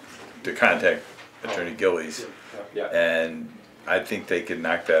work, to contact Attorney Gillies. Yeah. And I think they could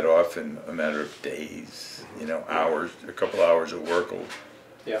knock that off in a matter of days, you know, hours, a couple hours of work.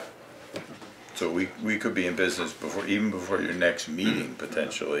 Yeah. So we could be in business before, even before your next meeting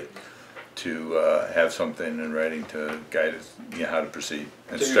potentially, to have something in writing to guide us, you know, how to proceed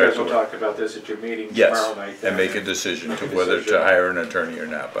and So you start guys to will work. talk about this at your meeting Yes, tomorrow night? and make a then? decision to Make a whether to decision. hire an attorney or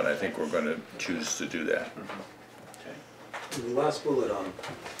not, but I think we're gonna choose to do that. Okay. The last bullet on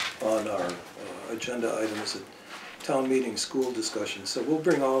our agenda item is a town meeting school discussion. So we'll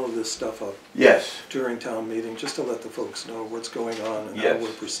bring all of this stuff up Yes, during town meeting, just to let the folks know what's going on and how Yes.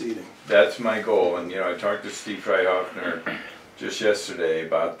 we're proceeding. that's my goal, and you know, I talked to Steve Freihoffner just yesterday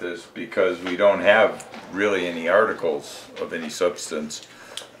about this, because we don't have really any articles of any substance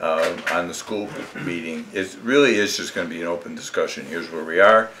on the school meeting. It really is just gonna be an open discussion. Here's where we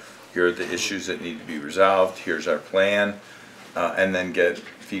are, here are the issues that need to be resolved, here's our plan, and then get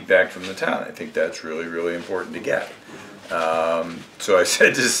feedback from the town. I think that's really, really important to get. So I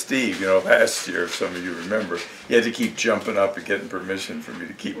said to Steve, you know, last year, if some of you remember, he had to keep jumping up and getting permission for me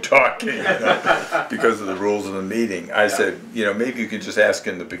to keep talking, you know, because of the rules of the meeting. I said, you know, maybe you could just ask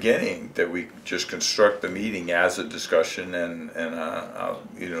in the beginning that we just construct the meeting as a discussion, and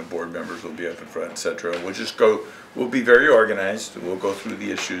you know, board members will be up in front, etc. We'll just go, we'll be very organized, we'll go through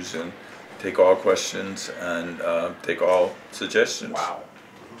the issues and take all questions and take all suggestions. Wow.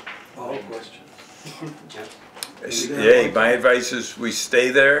 All questions. Hey, my advice is we stay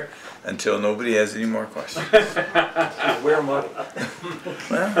there until nobody has any more questions. Wear them up.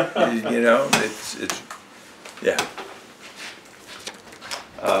 Well, you know, it's, yeah.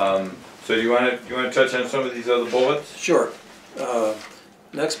 So do you wanna touch on some of these other bullets? Sure.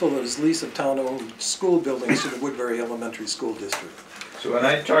 Next bullet is lease of town-owned school buildings to the Woodbury Elementary School District. So when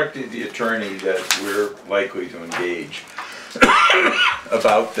I talked to the attorney that we're likely to engage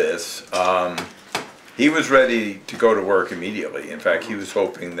about this, he was ready to go to work immediately. In fact, he was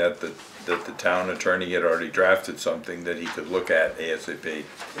hoping that the town attorney had already drafted something that he could look at ASAP. There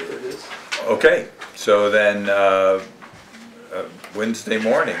it is. Okay, so then Wednesday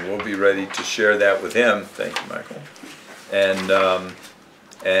morning, we'll be ready to share that with him. Thank you, Michael.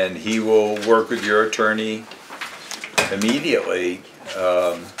 And he will work with your attorney immediately.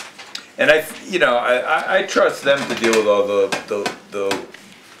 And I trust them to deal with all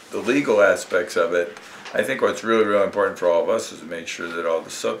the legal aspects of it. I think what's really, really important for all of us is to make sure that all the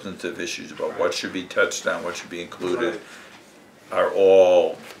substantive issues about what should be touched on, what should be included, are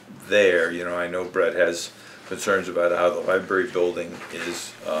all there. You know, I know Brett has concerns about how the library building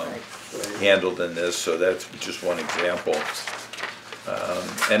is handled in this, so that's just one example.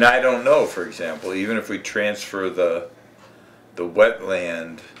 And I don't know, for example, even if we transfer the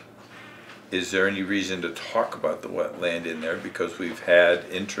wetland, is there any reason to talk about the wetland in there? Because we've had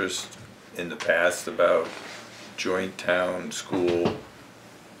interest in the past about joint town school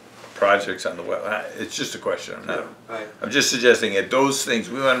projects on the wetland. It's just a question. I'm just suggesting that those things,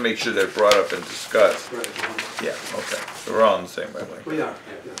 we want to make sure they're brought up and discussed. Right. Yeah, okay. So we're all on the same wavelength. We are,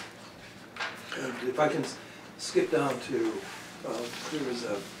 yeah. And if I can skip down to, there was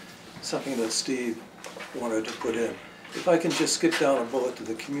something that Steve wanted to put in. If I can just skip down a bullet to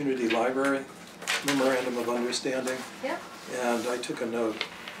the community library memorandum of understanding. Yeah. And I took a note,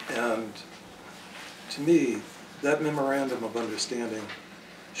 and to me, that memorandum of understanding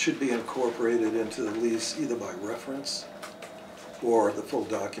should be incorporated into the lease either by reference or the full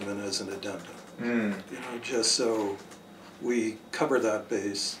document as an addendum. You know, just so we cover that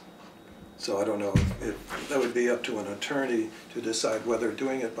base. So I don't know if that would be up to an attorney to decide whether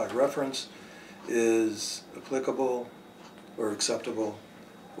doing it by reference is applicable or acceptable,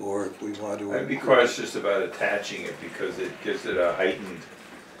 or if we want to. I'd be cautious about attaching it because it gives it a heightened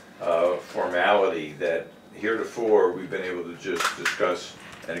formality that heretofore we've been able to just discuss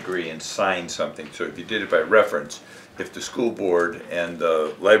and agree and sign something. So if you did it by reference, if the school board and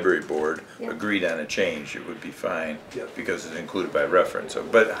the library board agreed on a change, it would be fine because it's included by reference. So,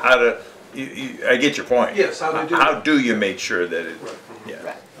 but how to, I get your point. Yes, how do you make sure that it,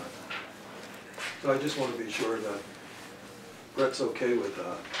 Right. So I just want to be sure that Brett's okay with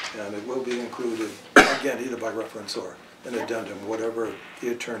that, and it will be included, again, either by reference or an addendum, whatever the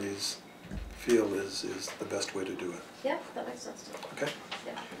attorneys feel is the best way to do it. Yeah, that makes sense to me. Okay?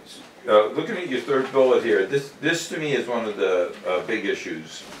 Yeah. looking at your third bullet here, this to me is one of the big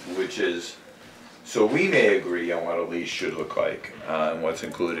issues, which is So we may agree on what a lease should look like, and what's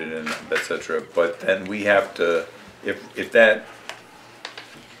included in it, et cetera, but then we have to, if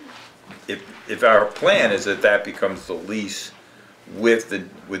our plan is that that becomes the lease with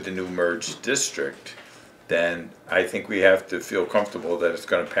the new merged district, then I think we have to feel comfortable that it's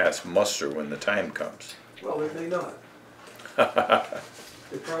gonna pass muster when the time comes. Well, it may not.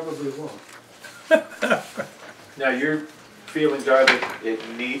 It probably won't. Now, your feelings are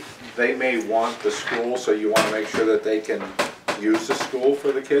that they may want the school, so you wanna make sure that they can use the school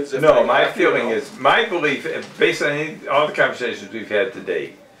for the kids? if No, they my have to, feeling no? is, my belief, based on all the conversations we've had to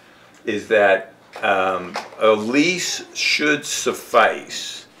date, is that a lease should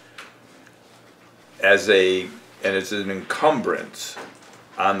suffice as and it's an encumbrance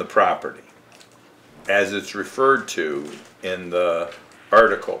on the property, as it's referred to in the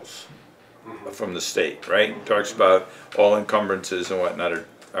articles from the state, right? It talks about all encumbrances and whatnot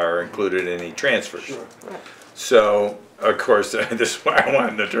are included in any transfers. Sure. So, of course, this is why I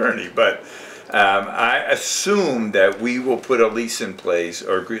want an attorney, but I assume that we will put a lease in place,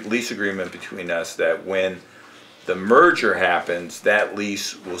 or lease agreement between us, that when the merger happens, that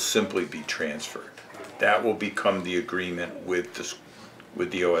lease will simply be transferred. That will become the agreement with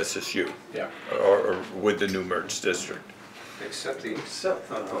the OSSU, Yeah. or with the new merged district. Except the, Except,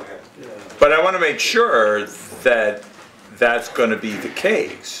 oh, go ahead. yeah. But I want to make sure that that's going to be the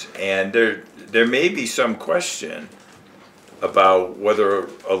case, and there may be some question about whether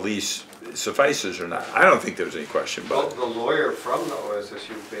a lease suffices or not. I don't think there's any question, Well, but the lawyer from the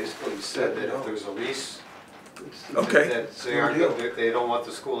OSSU basically said that if there's a lease, okay. that they aren't, they don't want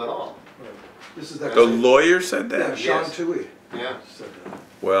the school at all. This is that. The lawyer said Yeah, that? Sean Yes. Toohey Yeah. said that.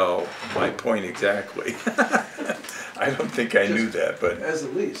 Well, my point exactly. I don't think I knew that, but, As a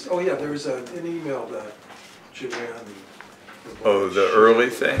lease. Oh, yeah, there was an email that Joanne. oh, the early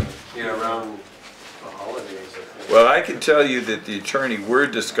thing? Yeah, around the holidays, I think. Well, I can tell you that the attorney we're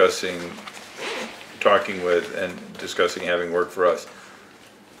talking with and discussing having work for us,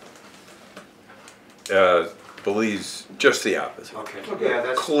 believes just the opposite. Okay, Okay. yeah,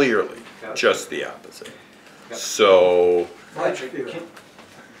 that's. Clearly, Yeah. just the opposite. Yep. So, Patrick,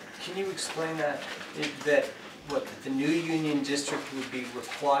 Can you explain that, what, the new union district would be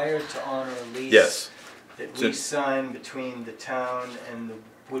required to honor a lease? yes, That So- we sign between the town and the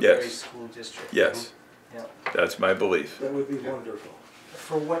Woodbury Yes. School District? yes, Yeah. that's my belief. that would be wonderful.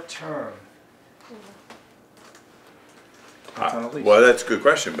 For what term? Well, that's a good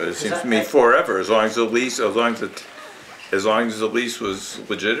question, but it seems to me forever, as long as the lease was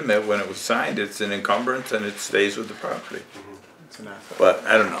legitimate when it was signed, it's an encumbrance and it stays with the property. It's an asset. But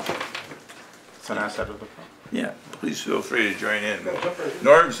I don't know. It's an asset of the firm. Yeah, please feel free to join in.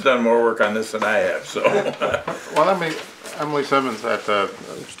 Norm's done more work on this than I have, so. Well, Emily Simmons at the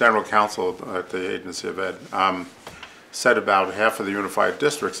General Counsel at the Agency of Ed said about half of the unified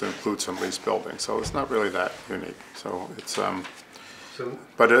districts include some leased buildings, so it's not really that unique. So it's, So,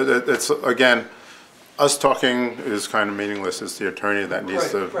 but it's, again, us talking is kind of meaningless. It's the attorney that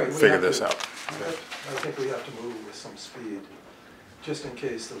needs to Right, we figure have this to- out. I think we have to move with some speed, just in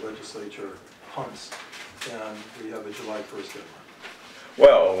case the legislature hunts and we have a July 1st deadline.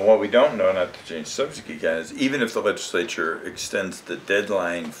 Well, what we don't know, not to change the subject again, is even if the legislature extends the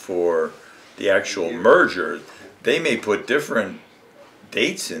deadline for the actual merger, they may put different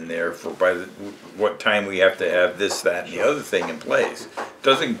dates in there for what time we have to have this, that, and the other thing in place.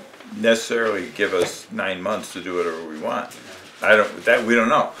 Doesn't necessarily give us 9 months to do whatever we want. We don't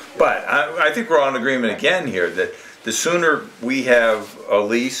know. But I think we're all in agreement again here that the sooner we have a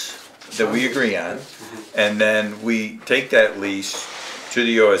lease that we agree on, and then we take that lease to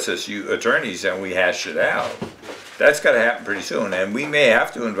the OSSU attorneys and we hash it out, that's gotta happen pretty soon. And we may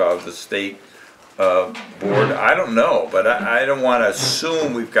have to involve the state board, I don't know, but I don't wanna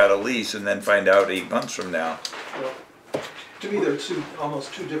assume we've got a lease and then find out 8 months from now. Well, to me, they're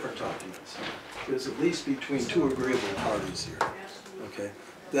almost two different documents. There's a lease between two agreeable parties here, okay?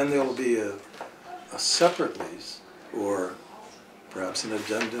 Then there'll be a separate lease, or perhaps an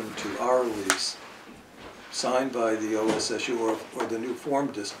addendum to our lease, signed by the OSSU or the new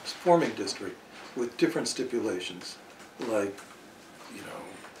forming district with different stipulations, like,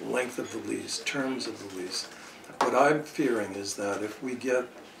 length of the lease, terms of the lease. What I'm fearing is that if we get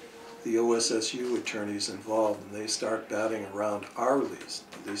the OSSU attorneys involved and they start batting around our lease,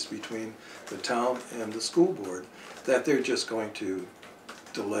 at least between the town and the school board, that they're just going to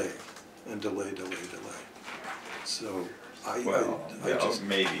delay and delay. So I just,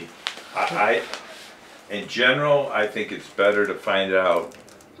 Maybe. In general, I think it's better to find out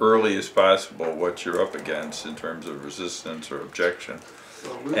early as possible what you're up against in terms of resistance or objection.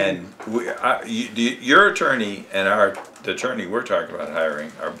 And your attorney and the attorney we're talking about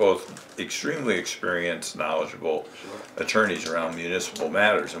hiring are both extremely experienced, knowledgeable attorneys around municipal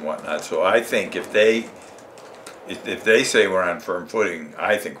matters and whatnot. So I think if they say we're on firm footing,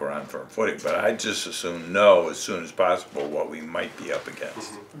 I think we're on firm footing. But I just assume know as soon as possible what we might be up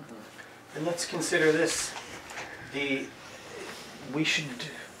against. And let's consider this. We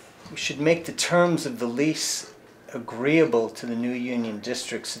should make the terms of the lease agreeable to the new union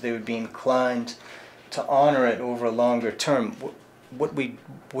district so they would be inclined to honor it over a longer term. What we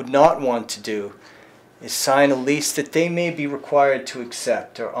would not want to do is sign a lease that they may be required to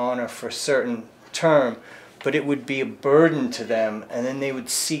accept or honor for a certain term, but it would be a burden to them, and then they would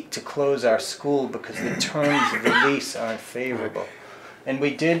seek to close our school because the terms of the lease aren't favorable. And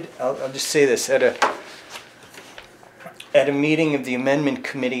we did, I'll just say this, at a meeting of the amendment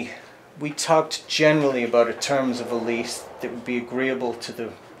committee, we talked generally about the terms of a lease that would be agreeable to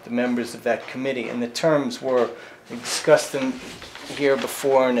the members of that committee. And the terms were, we discussed them here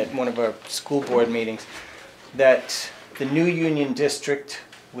before and at one of our school board meetings, that the new union district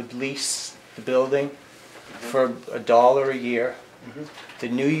would lease the building for $1 a year. The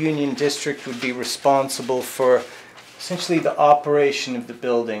new union district would be responsible for essentially the operation of the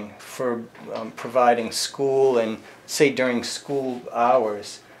building, for providing school and say during school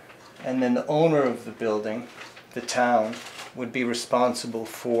hours. And then the owner of the building, the town, would be responsible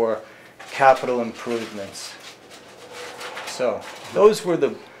for capital improvements. So those were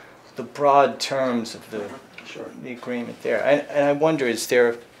the broad terms of the agreement there. And I wonder,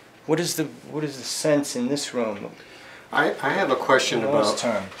 what is the sense in this room? I have a question about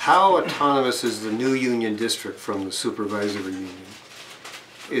how autonomous is the new union district from the supervisory union?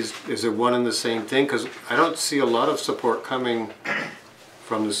 Is it one and the same thing? Because I don't see a lot of support coming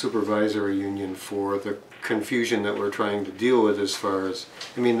from the supervisory union for the confusion that we're trying to deal with as far as,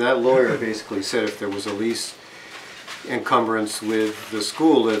 I mean, that lawyer basically said if there was a lease encumbrance with the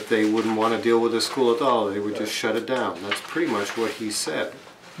school that they wouldn't want to deal with the school at all, they would just shut it down. That's pretty much what he said.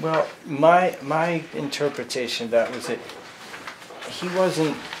 Well, my interpretation of that was that he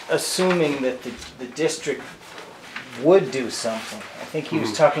wasn't assuming that the district would do something. I think he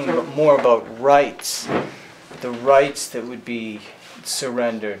was talking more about rights, the rights that would be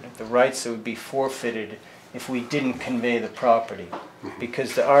surrendered, the rights that would be forfeited if we didn't convey the property.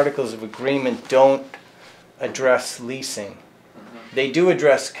 Because the Articles of Agreement don't address leasing. They do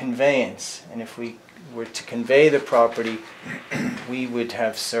address conveyance, and if we were to convey the property, we would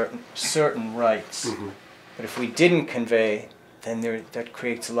have certain rights. But if we didn't convey, then that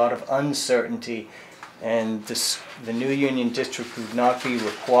creates a lot of uncertainty, and the new union district would not be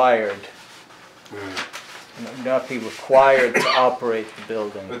required. Would not be required to operate the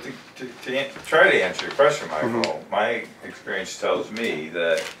building. But to try to answer your question, Michael, my experience tells me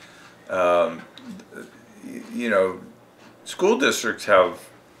that school districts have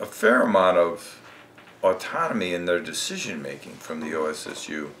a fair amount of autonomy in their decision making from the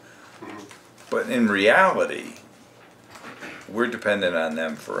OSSU, but in reality, we're dependent on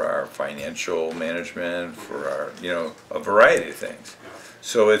them for our financial management, for our a variety of things.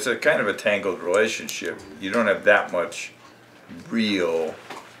 So it's a kind of a tangled relationship. You don't have that much real.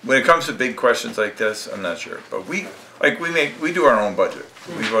 When it comes to big questions like this, I'm not sure. But we do our own budget.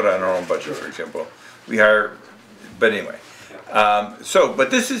 We vote on our own budget, for example. We hire, but anyway.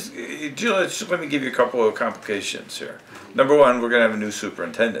 But this is, Jill, let me give you a couple of complications here. Number one, we're going to have a new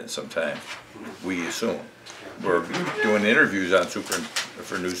superintendent sometime, we assume. We're doing interviews on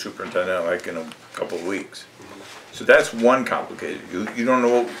for new superintendent like in a couple of weeks. So that's one complicated. You don't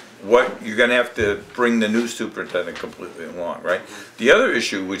know what you're going to have to bring the new superintendent completely along, right? The other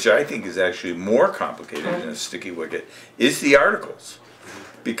issue, which I think is actually more complicated than a sticky wicket, is the articles.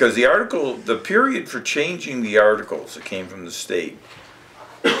 Because the period for changing the articles that came from the state,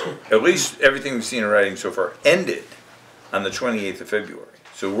 at least everything we've seen in writing so far, ended on the 28th of February.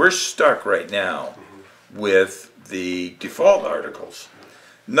 So we're stuck right now with the default articles.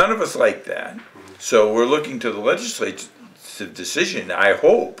 None of us like that. So we're looking to the legislative decision, I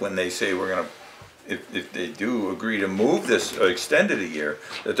hope, when they say we're going to, if they do agree to move this, extend it a year,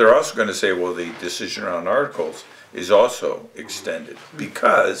 that they're also going to say, well, the decision around articles is also extended.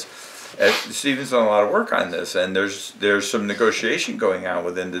 Because Stephen's done a lot of work on this, and there's some negotiation going on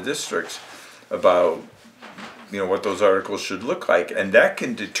within the districts about what those articles should look like, and that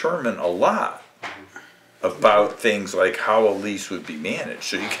can determine a lot about things like how a lease would be managed.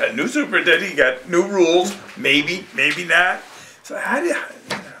 So you got new superintendent, you got new rules, maybe not. So how do you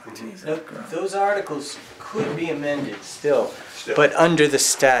Now, those articles could be amended still, Still. but under the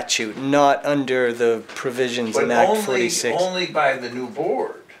statute, not under the provisions But in Act only, 46. only by the new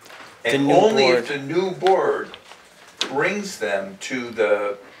board. And new only board. if the new board brings them to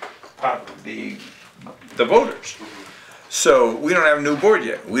the voters. So we don't have a new board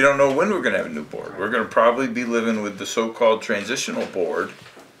yet. We don't know when we're gonna have a new board. We're gonna probably be living with the so-called transitional board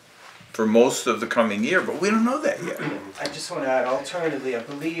for most of the coming year, but we don't know that yet. I just want to add, alternatively, I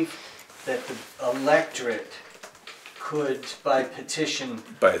believe that the electorate could, by petition,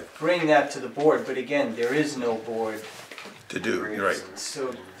 But bring that to the board, but again, there is no board, to do, you're right,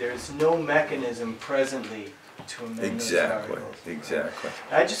 so there's no mechanism presently to amend those exactly, articles. exactly.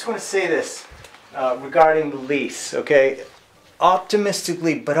 I just want to say this regarding the lease, okay?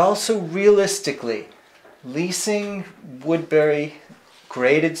 Optimistically, but also realistically, leasing Woodbury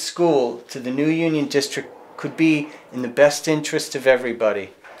graded school to the new Union District could be in the best interest of everybody.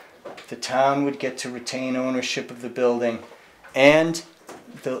 The town would get to retain ownership of the building, and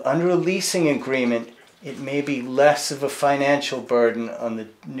under a leasing agreement, it may be less of a financial burden on the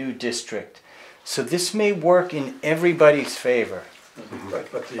new district. So this may work in everybody's favor. Right,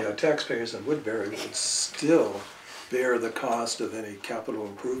 but the taxpayers in Woodbury would still bear the cost of any capital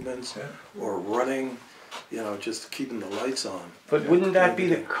improvements or running, just keeping the lights on. But wouldn't that be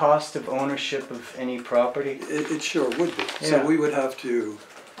the cost of ownership of any property? It sure would be. Yeah. So we would have to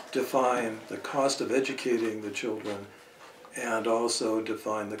define the cost of educating the children and also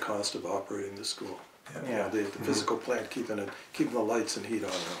define the cost of operating the school. Yeah. The physical plant, keeping the lights and heat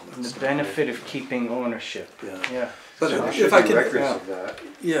on and all that And the stuff. benefit of keeping ownership. Yeah. Yeah. But So there if should I be can, records of that.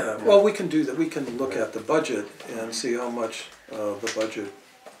 yeah, well, we can do that. We can look at the budget and see how much the budget,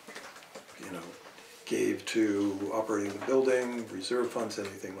 gave to operating the building, reserve funds,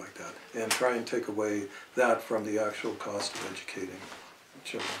 anything like that, and try and take away that from the actual cost of educating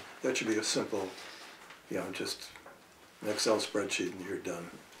children. That should be a simple, just an Excel spreadsheet and you're done.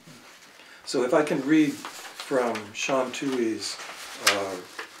 So if I can read from Sean Tuohy's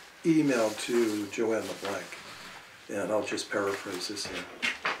email to Joanne LeBlanc, and I'll just paraphrase this here.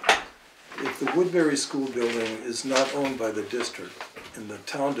 If the Woodbury School building is not owned by the district and the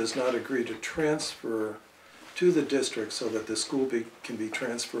town does not agree to transfer to the district so that the school can be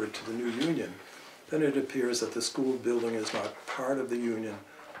transferred to the new union, then it appears that the school building is not part of the union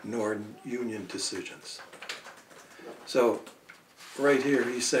nor union decisions. So right here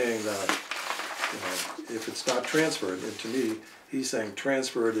he's saying that if it's not transferred, and to me he's saying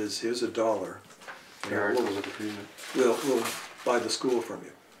transferred is here's $1. We'll buy the school from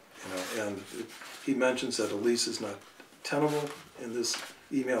you. And he mentions that a lease is not tenable in this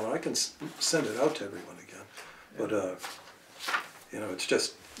email, and I can send it out to everyone again. But it's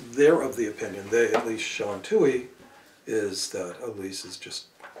just they're of the opinion. They, at least Sean Tuohy, is that a lease is just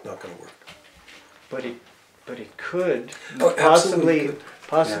not going to work. But it could Oh, absolutely could.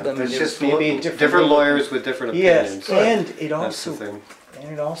 possibly. I mean, It's there's just maybe a different lawyers with different opinions. Yes, and it That's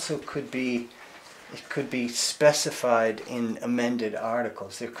the also thing. could be specified in amended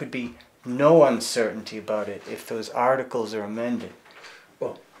articles. There could be no uncertainty about it if those articles are amended.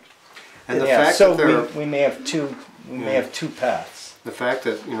 Well, And the Yeah, fact so that there, we may have two paths. the fact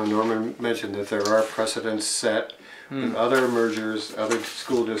that Norman mentioned that there are precedents set with other mergers, other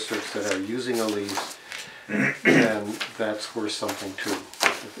school districts that are using a lease, and that's worth something too.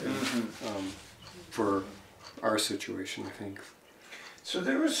 For our situation, I think. So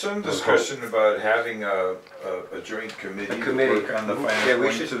there was some discussion about having a joint committee to committee. work on the Yeah, finer we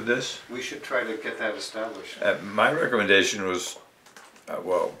points should- of this. We should try to get that established. My recommendation was,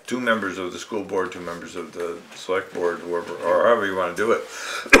 2 members of the school board, 2 members of the select board, whoever, or however you want to do it.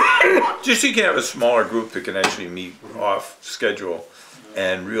 Just so you can have a smaller group that can actually meet off schedule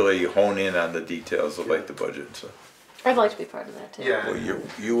and really hone in on the details of like the budget. So, I'd like to be part of that too. Yeah. well,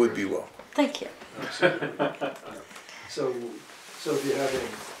 you would be welcome. Thank you. So if you're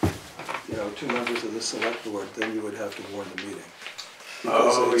having, 2 members of the select board, then you would have to warn the meeting.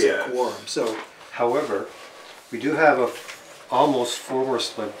 Because it's a quorum, so. However, we do have a almost former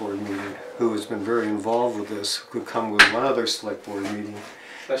select board meeting who has been very involved with this, who could come with one other select board meeting,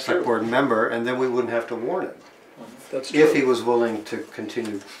 select board member, and then we wouldn't have to warn him. That's true. If he was willing to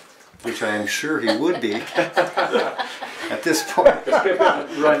continue, which I am sure he would be at this point.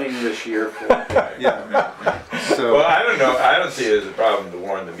 Running this year for. Yeah. Well, So, I don't know. I don't see it as a problem to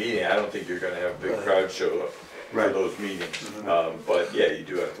warn the meeting. I don't think you're going to have a big crowd show up for Right. those meetings. But yeah, you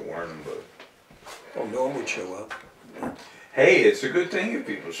do have to warn them. But Oh, no one would show up. hey, it's a good thing if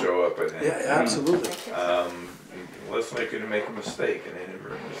people show up. I think. Yeah, absolutely. Less likely to make a mistake, an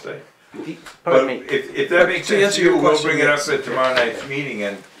inadvertent mistake. Pardon But me. if that makes To sense answer to you, your we'll question, bring it up yes. at tomorrow night's meeting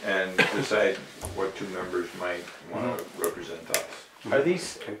and decide what two members might want to represent us. Are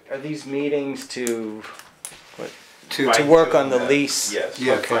these meetings to to To, work on the Fine-tune that. lease? Yes.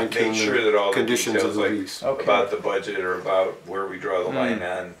 yeah, Okay. fine tune Make sure that all the the conditions of details, the like lease. Okay. about the budget or about where we draw the line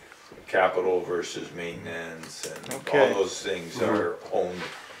on capital versus maintenance and Okay. all those things are honed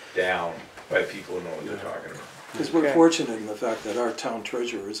down by people who know what they're talking about. Because we're Okay. fortunate in the fact that our town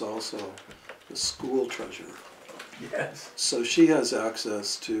treasurer is also the school treasurer. Yes. So she has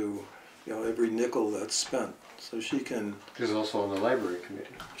access to, every nickel that's spent. So she can, She's also on the library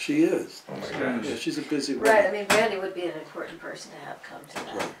committee. she is. Oh my gosh, Yeah, she's a busy woman. Right, I mean, Brandy would be an important person to have come to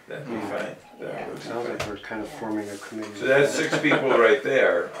that. Right. that'd be fine. Yeah. That would be Sounds like fine. we're kind of forming a committee. So that's 6 people right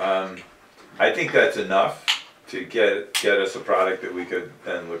there. I think that's enough to get us a product that we could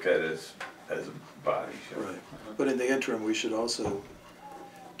then look at as a body. So. Right. But in the interim, we should also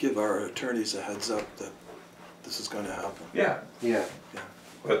give our attorneys a heads up that this is going to happen. Yeah, Yeah,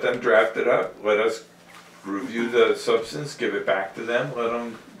 let them draft it up, let us review the substance, give it back to them, let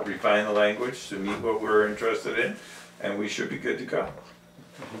them refine the language to meet what we're interested in, and we should be good to go.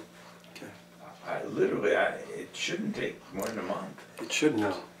 Okay. It shouldn't take more than a month. It shouldn't.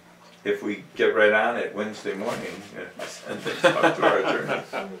 no. If we get right on it Wednesday morning, and then talk to our attorney.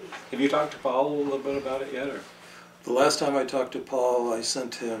 Have you talked to Paul a little bit about it yet, or? The last time I talked to Paul, I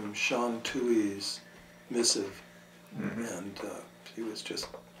sent him Sean Tui's missive, and he was just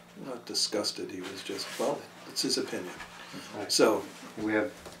not disgusted. He was just, well, it's his opinion. Right. So, We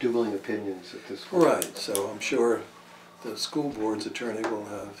have dueling opinions at this point. right, so I'm sure the school board's attorney will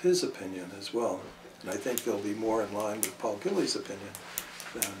have his opinion as well. And I think they'll be more in line with Paul Gillies' opinion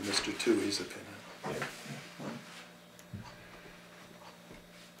than Mr. Tui's opinion.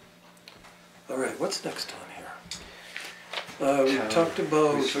 All right, what's next on here? We talked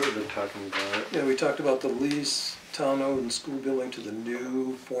about, We've sort of been talking about it. yeah, we talked about the lease, town-owned and school building to the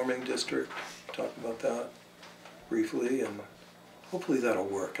new forming district. Talked about that briefly, and hopefully that'll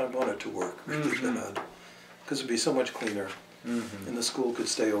work. I want it to work really bad, because it'd be so much cleaner, and the school could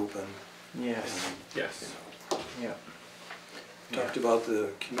stay open. Yes. Yes. Yeah. Talked about the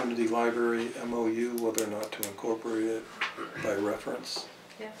community library MOU, whether or not to incorporate it by reference.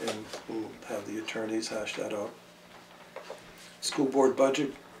 Yeah. And we'll have the attorneys hash that out. School board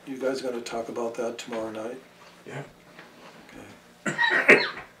budget, you guys gonna talk about that tomorrow night? Yeah. Okay.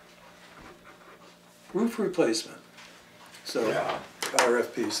 Roof replacement. So, Yeah.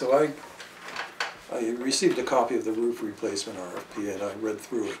 RFP, so I received a copy of the roof replacement RFP and I read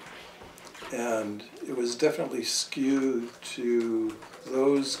through it. And it was definitely skewed to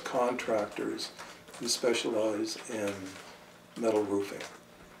those contractors who specialize in metal roofing.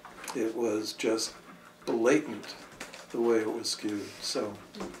 It was just blatant the way it was skewed. So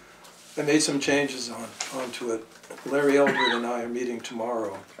I made some changes onto it. Larry Eldred and I are meeting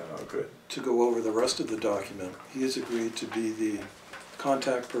tomorrow Oh, good. to go over the rest of the document. He has agreed to be the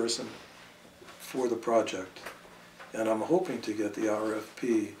contact person for the project. And I'm hoping to get the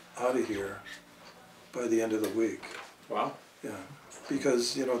RFP out of here by the end of the week. Wow. Yeah,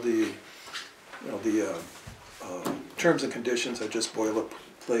 because, the terms and conditions are just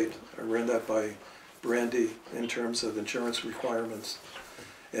boilerplate. I ran that by Brandy in terms of insurance requirements.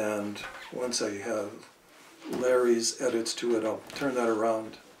 And once I have Larry's edits to it, I'll turn that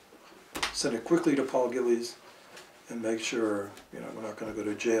around, send it quickly to Paul Gillies, and make sure, we're not gonna go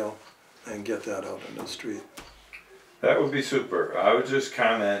to jail, and get that out on the street. That would be super. I would just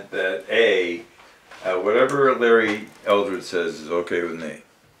comment that whatever Larry Eldred says is okay with me.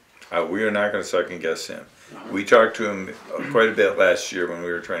 We are not going to second guess him. We talked to him quite a bit last year when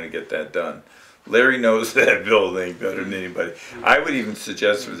we were trying to get that done. Larry knows that building better than anybody. I would even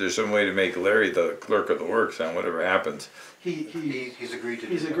suggest if there's some way to make Larry the clerk of the works on whatever happens. He's agreed to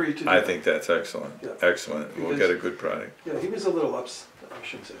do He's that. agreed to do I that. think that's excellent. Yeah. Excellent. We'll get a good product. Yeah, he was a little upset, I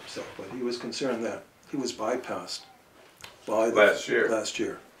shouldn't say upset, but he was concerned that he was bypassed by Last year. Last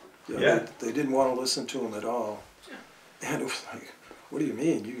year. Yeah. They didn't want to listen to him at all. And it was like, what do you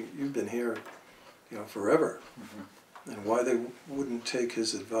mean? You've been here, forever. And why they wouldn't take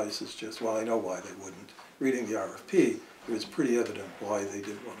his advice is just, well, I know why they wouldn't. Reading the RFP, it was pretty evident why they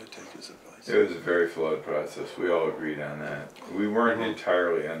didn't want to take his advice. It was a very flawed process. We all agreed on that. We weren't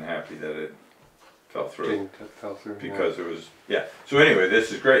entirely unhappy that it fell through. Fell through. Because it was, yeah. So anyway,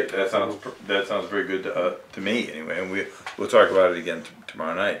 this is great. That sounds very good to me anyway. And we'll talk about it again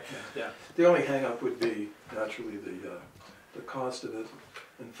tomorrow night. Yeah. The only hang-up would be naturally the cost of it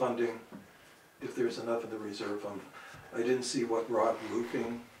and funding, if there's enough in the reserve fund. I didn't see what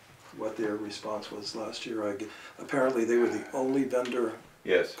their response was last year. Apparently they were the only vendor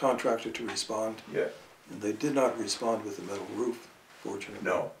Yes, contractor to respond, yeah. and they did not respond with a metal roof, fortunately.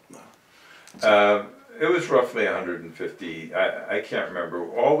 No. No. It was roughly 150. I can't remember.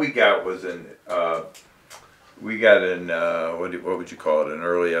 All we got was we got what would you call it? An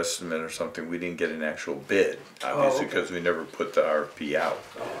early estimate or something. We didn't get an actual bid, obviously, okay. because we never put the RFP out.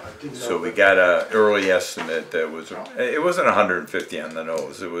 Oh, I didn't know So we that. got an early estimate that was, it wasn't 150 on the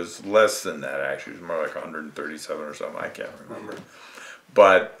nose. It was less than that, actually. It was more like 137 or something. I can't remember.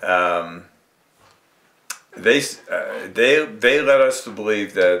 But they led us to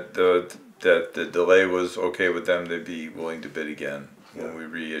believe that the delay was okay with them. They'd be willing to bid again when we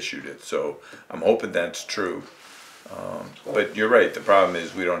reissued it. So I'm hoping that's true. But you're right. The problem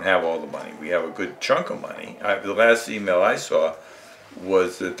is we don't have all the money. We have a good chunk of money. The last email I saw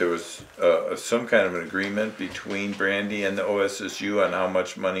was that there was some kind of an agreement between Brandy and the OSSU on how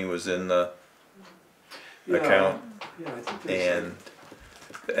much money was in the account. Yeah, I think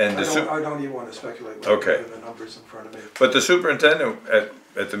there's And I don't even want to speculate without Okay. having the numbers in front of me. But the superintendent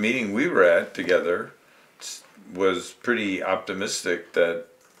at the meeting we were at together was pretty optimistic that,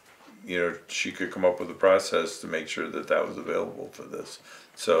 you know, she could come up with a process to make sure that that was available for this.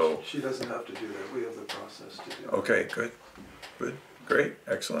 So, She doesn't have to do that, we have the process to do that. okay, good, great,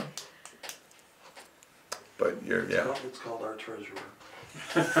 excellent. But you're, yeah. It's called our treasurer.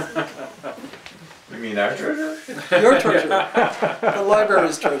 You mean our treasurer? Your treasurer, the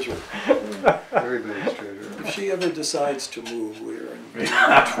library's treasurer. Everybody's treasurer. If she ever decides to move, we're in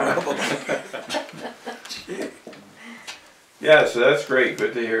trouble. Gee. Yeah, so that's great,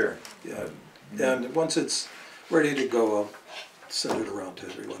 good to hear. Yeah, and once it's ready to go, I'll send it around to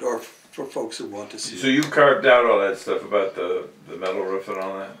everyone, or for folks who want to see So it. you carved out all that stuff about the metal roof and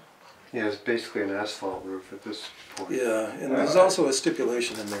all that? Yeah, it's basically an asphalt roof at this point. Yeah, and there's also a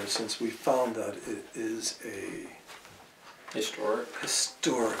stipulation in there, since we found that it is a Historic.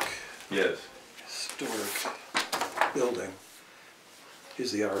 historic building.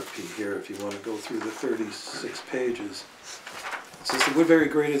 Here's the RFP here, if you want to go through the 36 pages. It says the Woodbury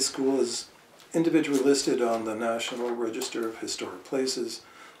Graded School is individually listed on the National Register of Historic Places.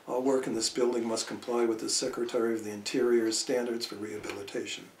 All work in this building must comply with the Secretary of the Interior's standards for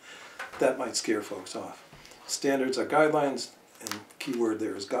rehabilitation. That might scare folks off. Standards are guidelines, and keyword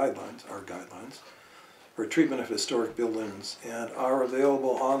there is guidelines, are guidelines, for treatment of historic buildings, and are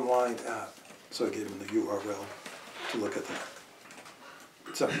available online at, so I gave them the URL to look at that.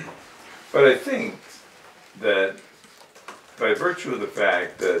 So, But I think that by virtue of the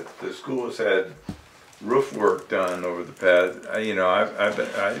fact that the school has had roof work done over the past,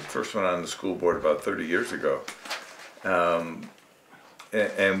 I first went on the school board about 30 years ago.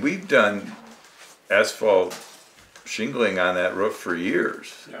 And we've done asphalt shingling on that roof for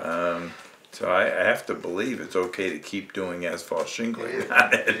years. Yeah. So I have to believe it's okay to keep doing asphalt shingling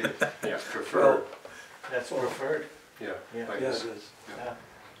on it. Yeah. Preferred. That's preferred. Yeah. Yeah. I yeah, guess. it is. Yeah.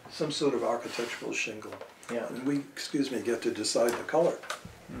 Some sort of architectural shingle. Yeah. And we, get to decide the color,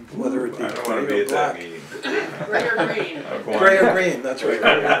 whether it be I don't want to gray be or at that black. meeting. Gray or green? I'm going- Gray or green, that's right.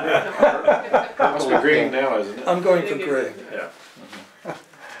 Must be green now, isn't it? I'm going for gray, Yeah.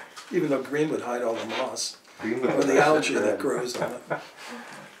 even though green would hide all the moss, Green would or be the nice algae and that red. grows on it.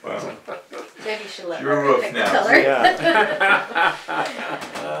 Well, Maybe you should let Your her roof pick the now. color. Yeah.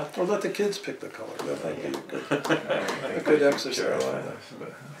 Or let the kids pick the color, that might be I a good exercise. Carolina,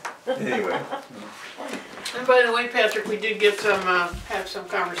 but anyway, And by the way, Patrick, we did get have some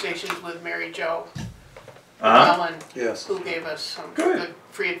conversations with Mary Jo Allen, Yes, who gave us some Good. good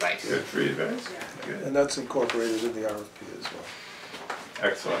free advice. good for you guys. Good. and that's incorporated in the RFP as well.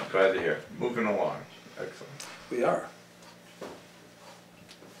 Excellent, glad to hear. Moving along, excellent. We are.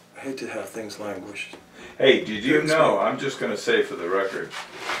 I hate to have things languish. Hey, did you know, I'm just gonna say for the record,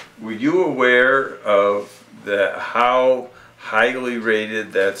 were you aware of how highly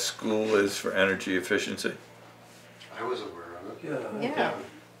rated that school is for energy efficiency? I was aware of it. Yeah.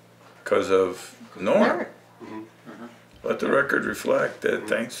 Because of Norm. Let the record reflect that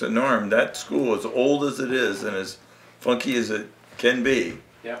thanks to Norm, that school, as old as it is and as funky as it can be,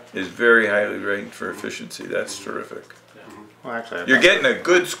 Yeah. is very highly ranked for efficiency. That's terrific. Well, actually, You're getting a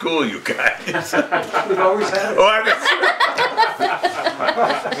good school, you guys. We've always had it. Oh,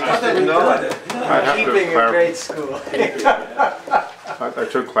 Not that we got it. I'd have to Keeping a clar- great school. I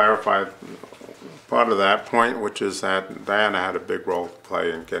should clarify part of that point, which is that Diana had a big role to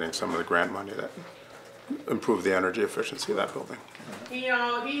play in getting some of the grant money that improved the energy efficiency of that building. He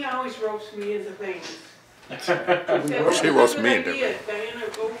always ropes me into things. She roasts me into it. Diana,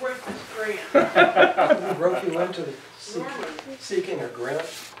 go write this grant. We broke you into Norman. seeking a grant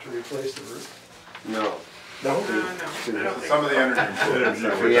to replace the roof. No. No? No, I don't think Some of the energy improvements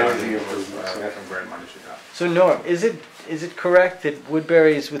that were The done energy was improvements, yeah. some grant money she got. So Norm, is it correct that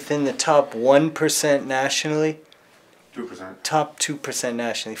Woodbury is within the top 1% nationally? 2%, Top 2%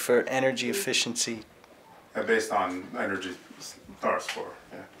 nationally for energy efficiency? based on energy stars score,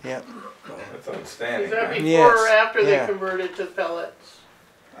 yeah. Yeah. That's outstanding. Is that right? before or Yes, after they yeah. converted to pellets?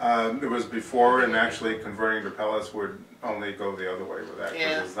 It was before, and actually converting to pellets would only go the other way with that, Yeah.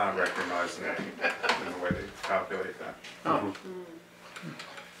 because it's not recognized in the way they calculate that. Oh.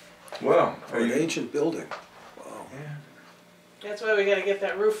 Well, Or an ancient building. Wow. That's why we gotta get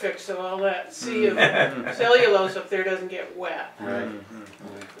that roof fixed so all that sea of cellulose up there doesn't get wet. Right.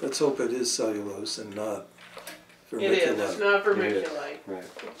 Let's hope it is cellulose and not It is, it's vermiculite. not vermiculite. Right.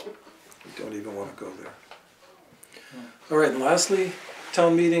 We don't even want to go there. All right, and lastly,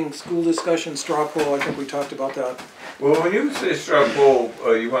 town meeting, school discussion, straw poll, I think we talked about that. well, when you say straw poll,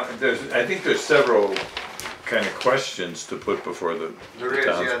 I think there's several kind of questions to put before the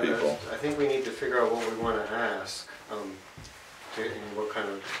townspeople. I think we need to figure out what we want to ask, and what kind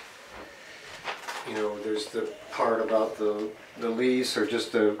of, there's the part about the lease, or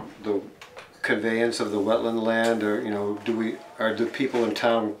just the conveyance of the wetland land, or, do people in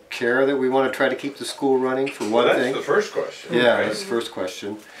town care that we want to try to keep the school running, for Well, one that's thing? the first question. Yeah, right? that's the first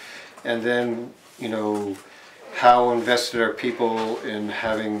question. And then, how invested are people in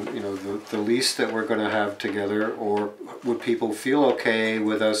having, the lease that we're gonna have together, or would people feel okay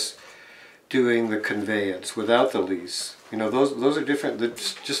with us doing the conveyance without the lease? Those are different,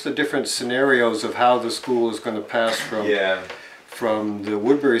 just the different scenarios of how the school is gonna pass from the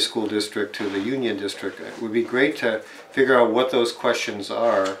Woodbury School District to the Union District. It would be great to figure out what those questions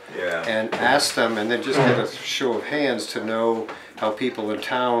are, Yeah. and ask them, and then just get a show of hands to know how people in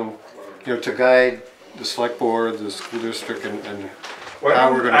town, to guide the select board, the school district, and Why how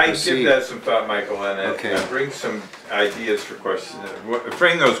don't we're gonna I proceed. give that some thought, Michael, and Okay. bring some ideas for questions.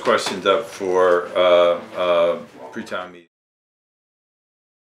 Frame those questions up for pre-town meeting.